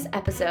liked this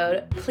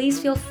episode, please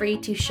feel free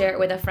to share it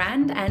with a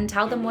friend and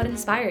tell them what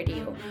inspired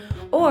you.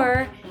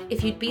 Or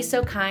if you'd be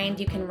so kind,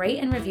 you can rate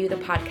and review the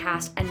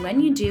podcast. And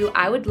when you do,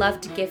 I would love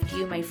to gift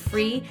you my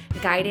free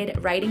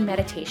guided writing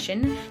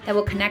meditation that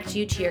will connect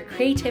you to your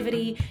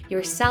creativity,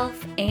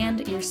 yourself,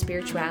 and your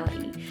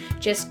spirituality.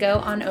 Just go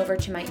on over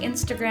to my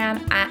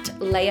Instagram at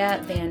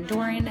Leah Van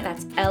Doren.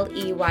 That's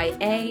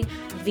LeyaVanDoren,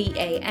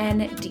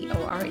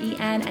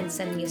 and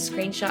send me a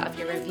screenshot of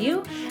your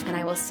review, and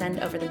I will send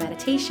over the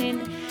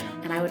meditation.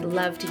 And I would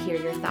love to hear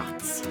your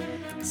thoughts.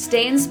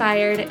 Stay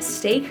inspired,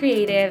 stay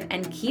creative,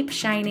 and keep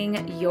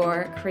shining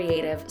your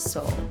creative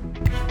soul.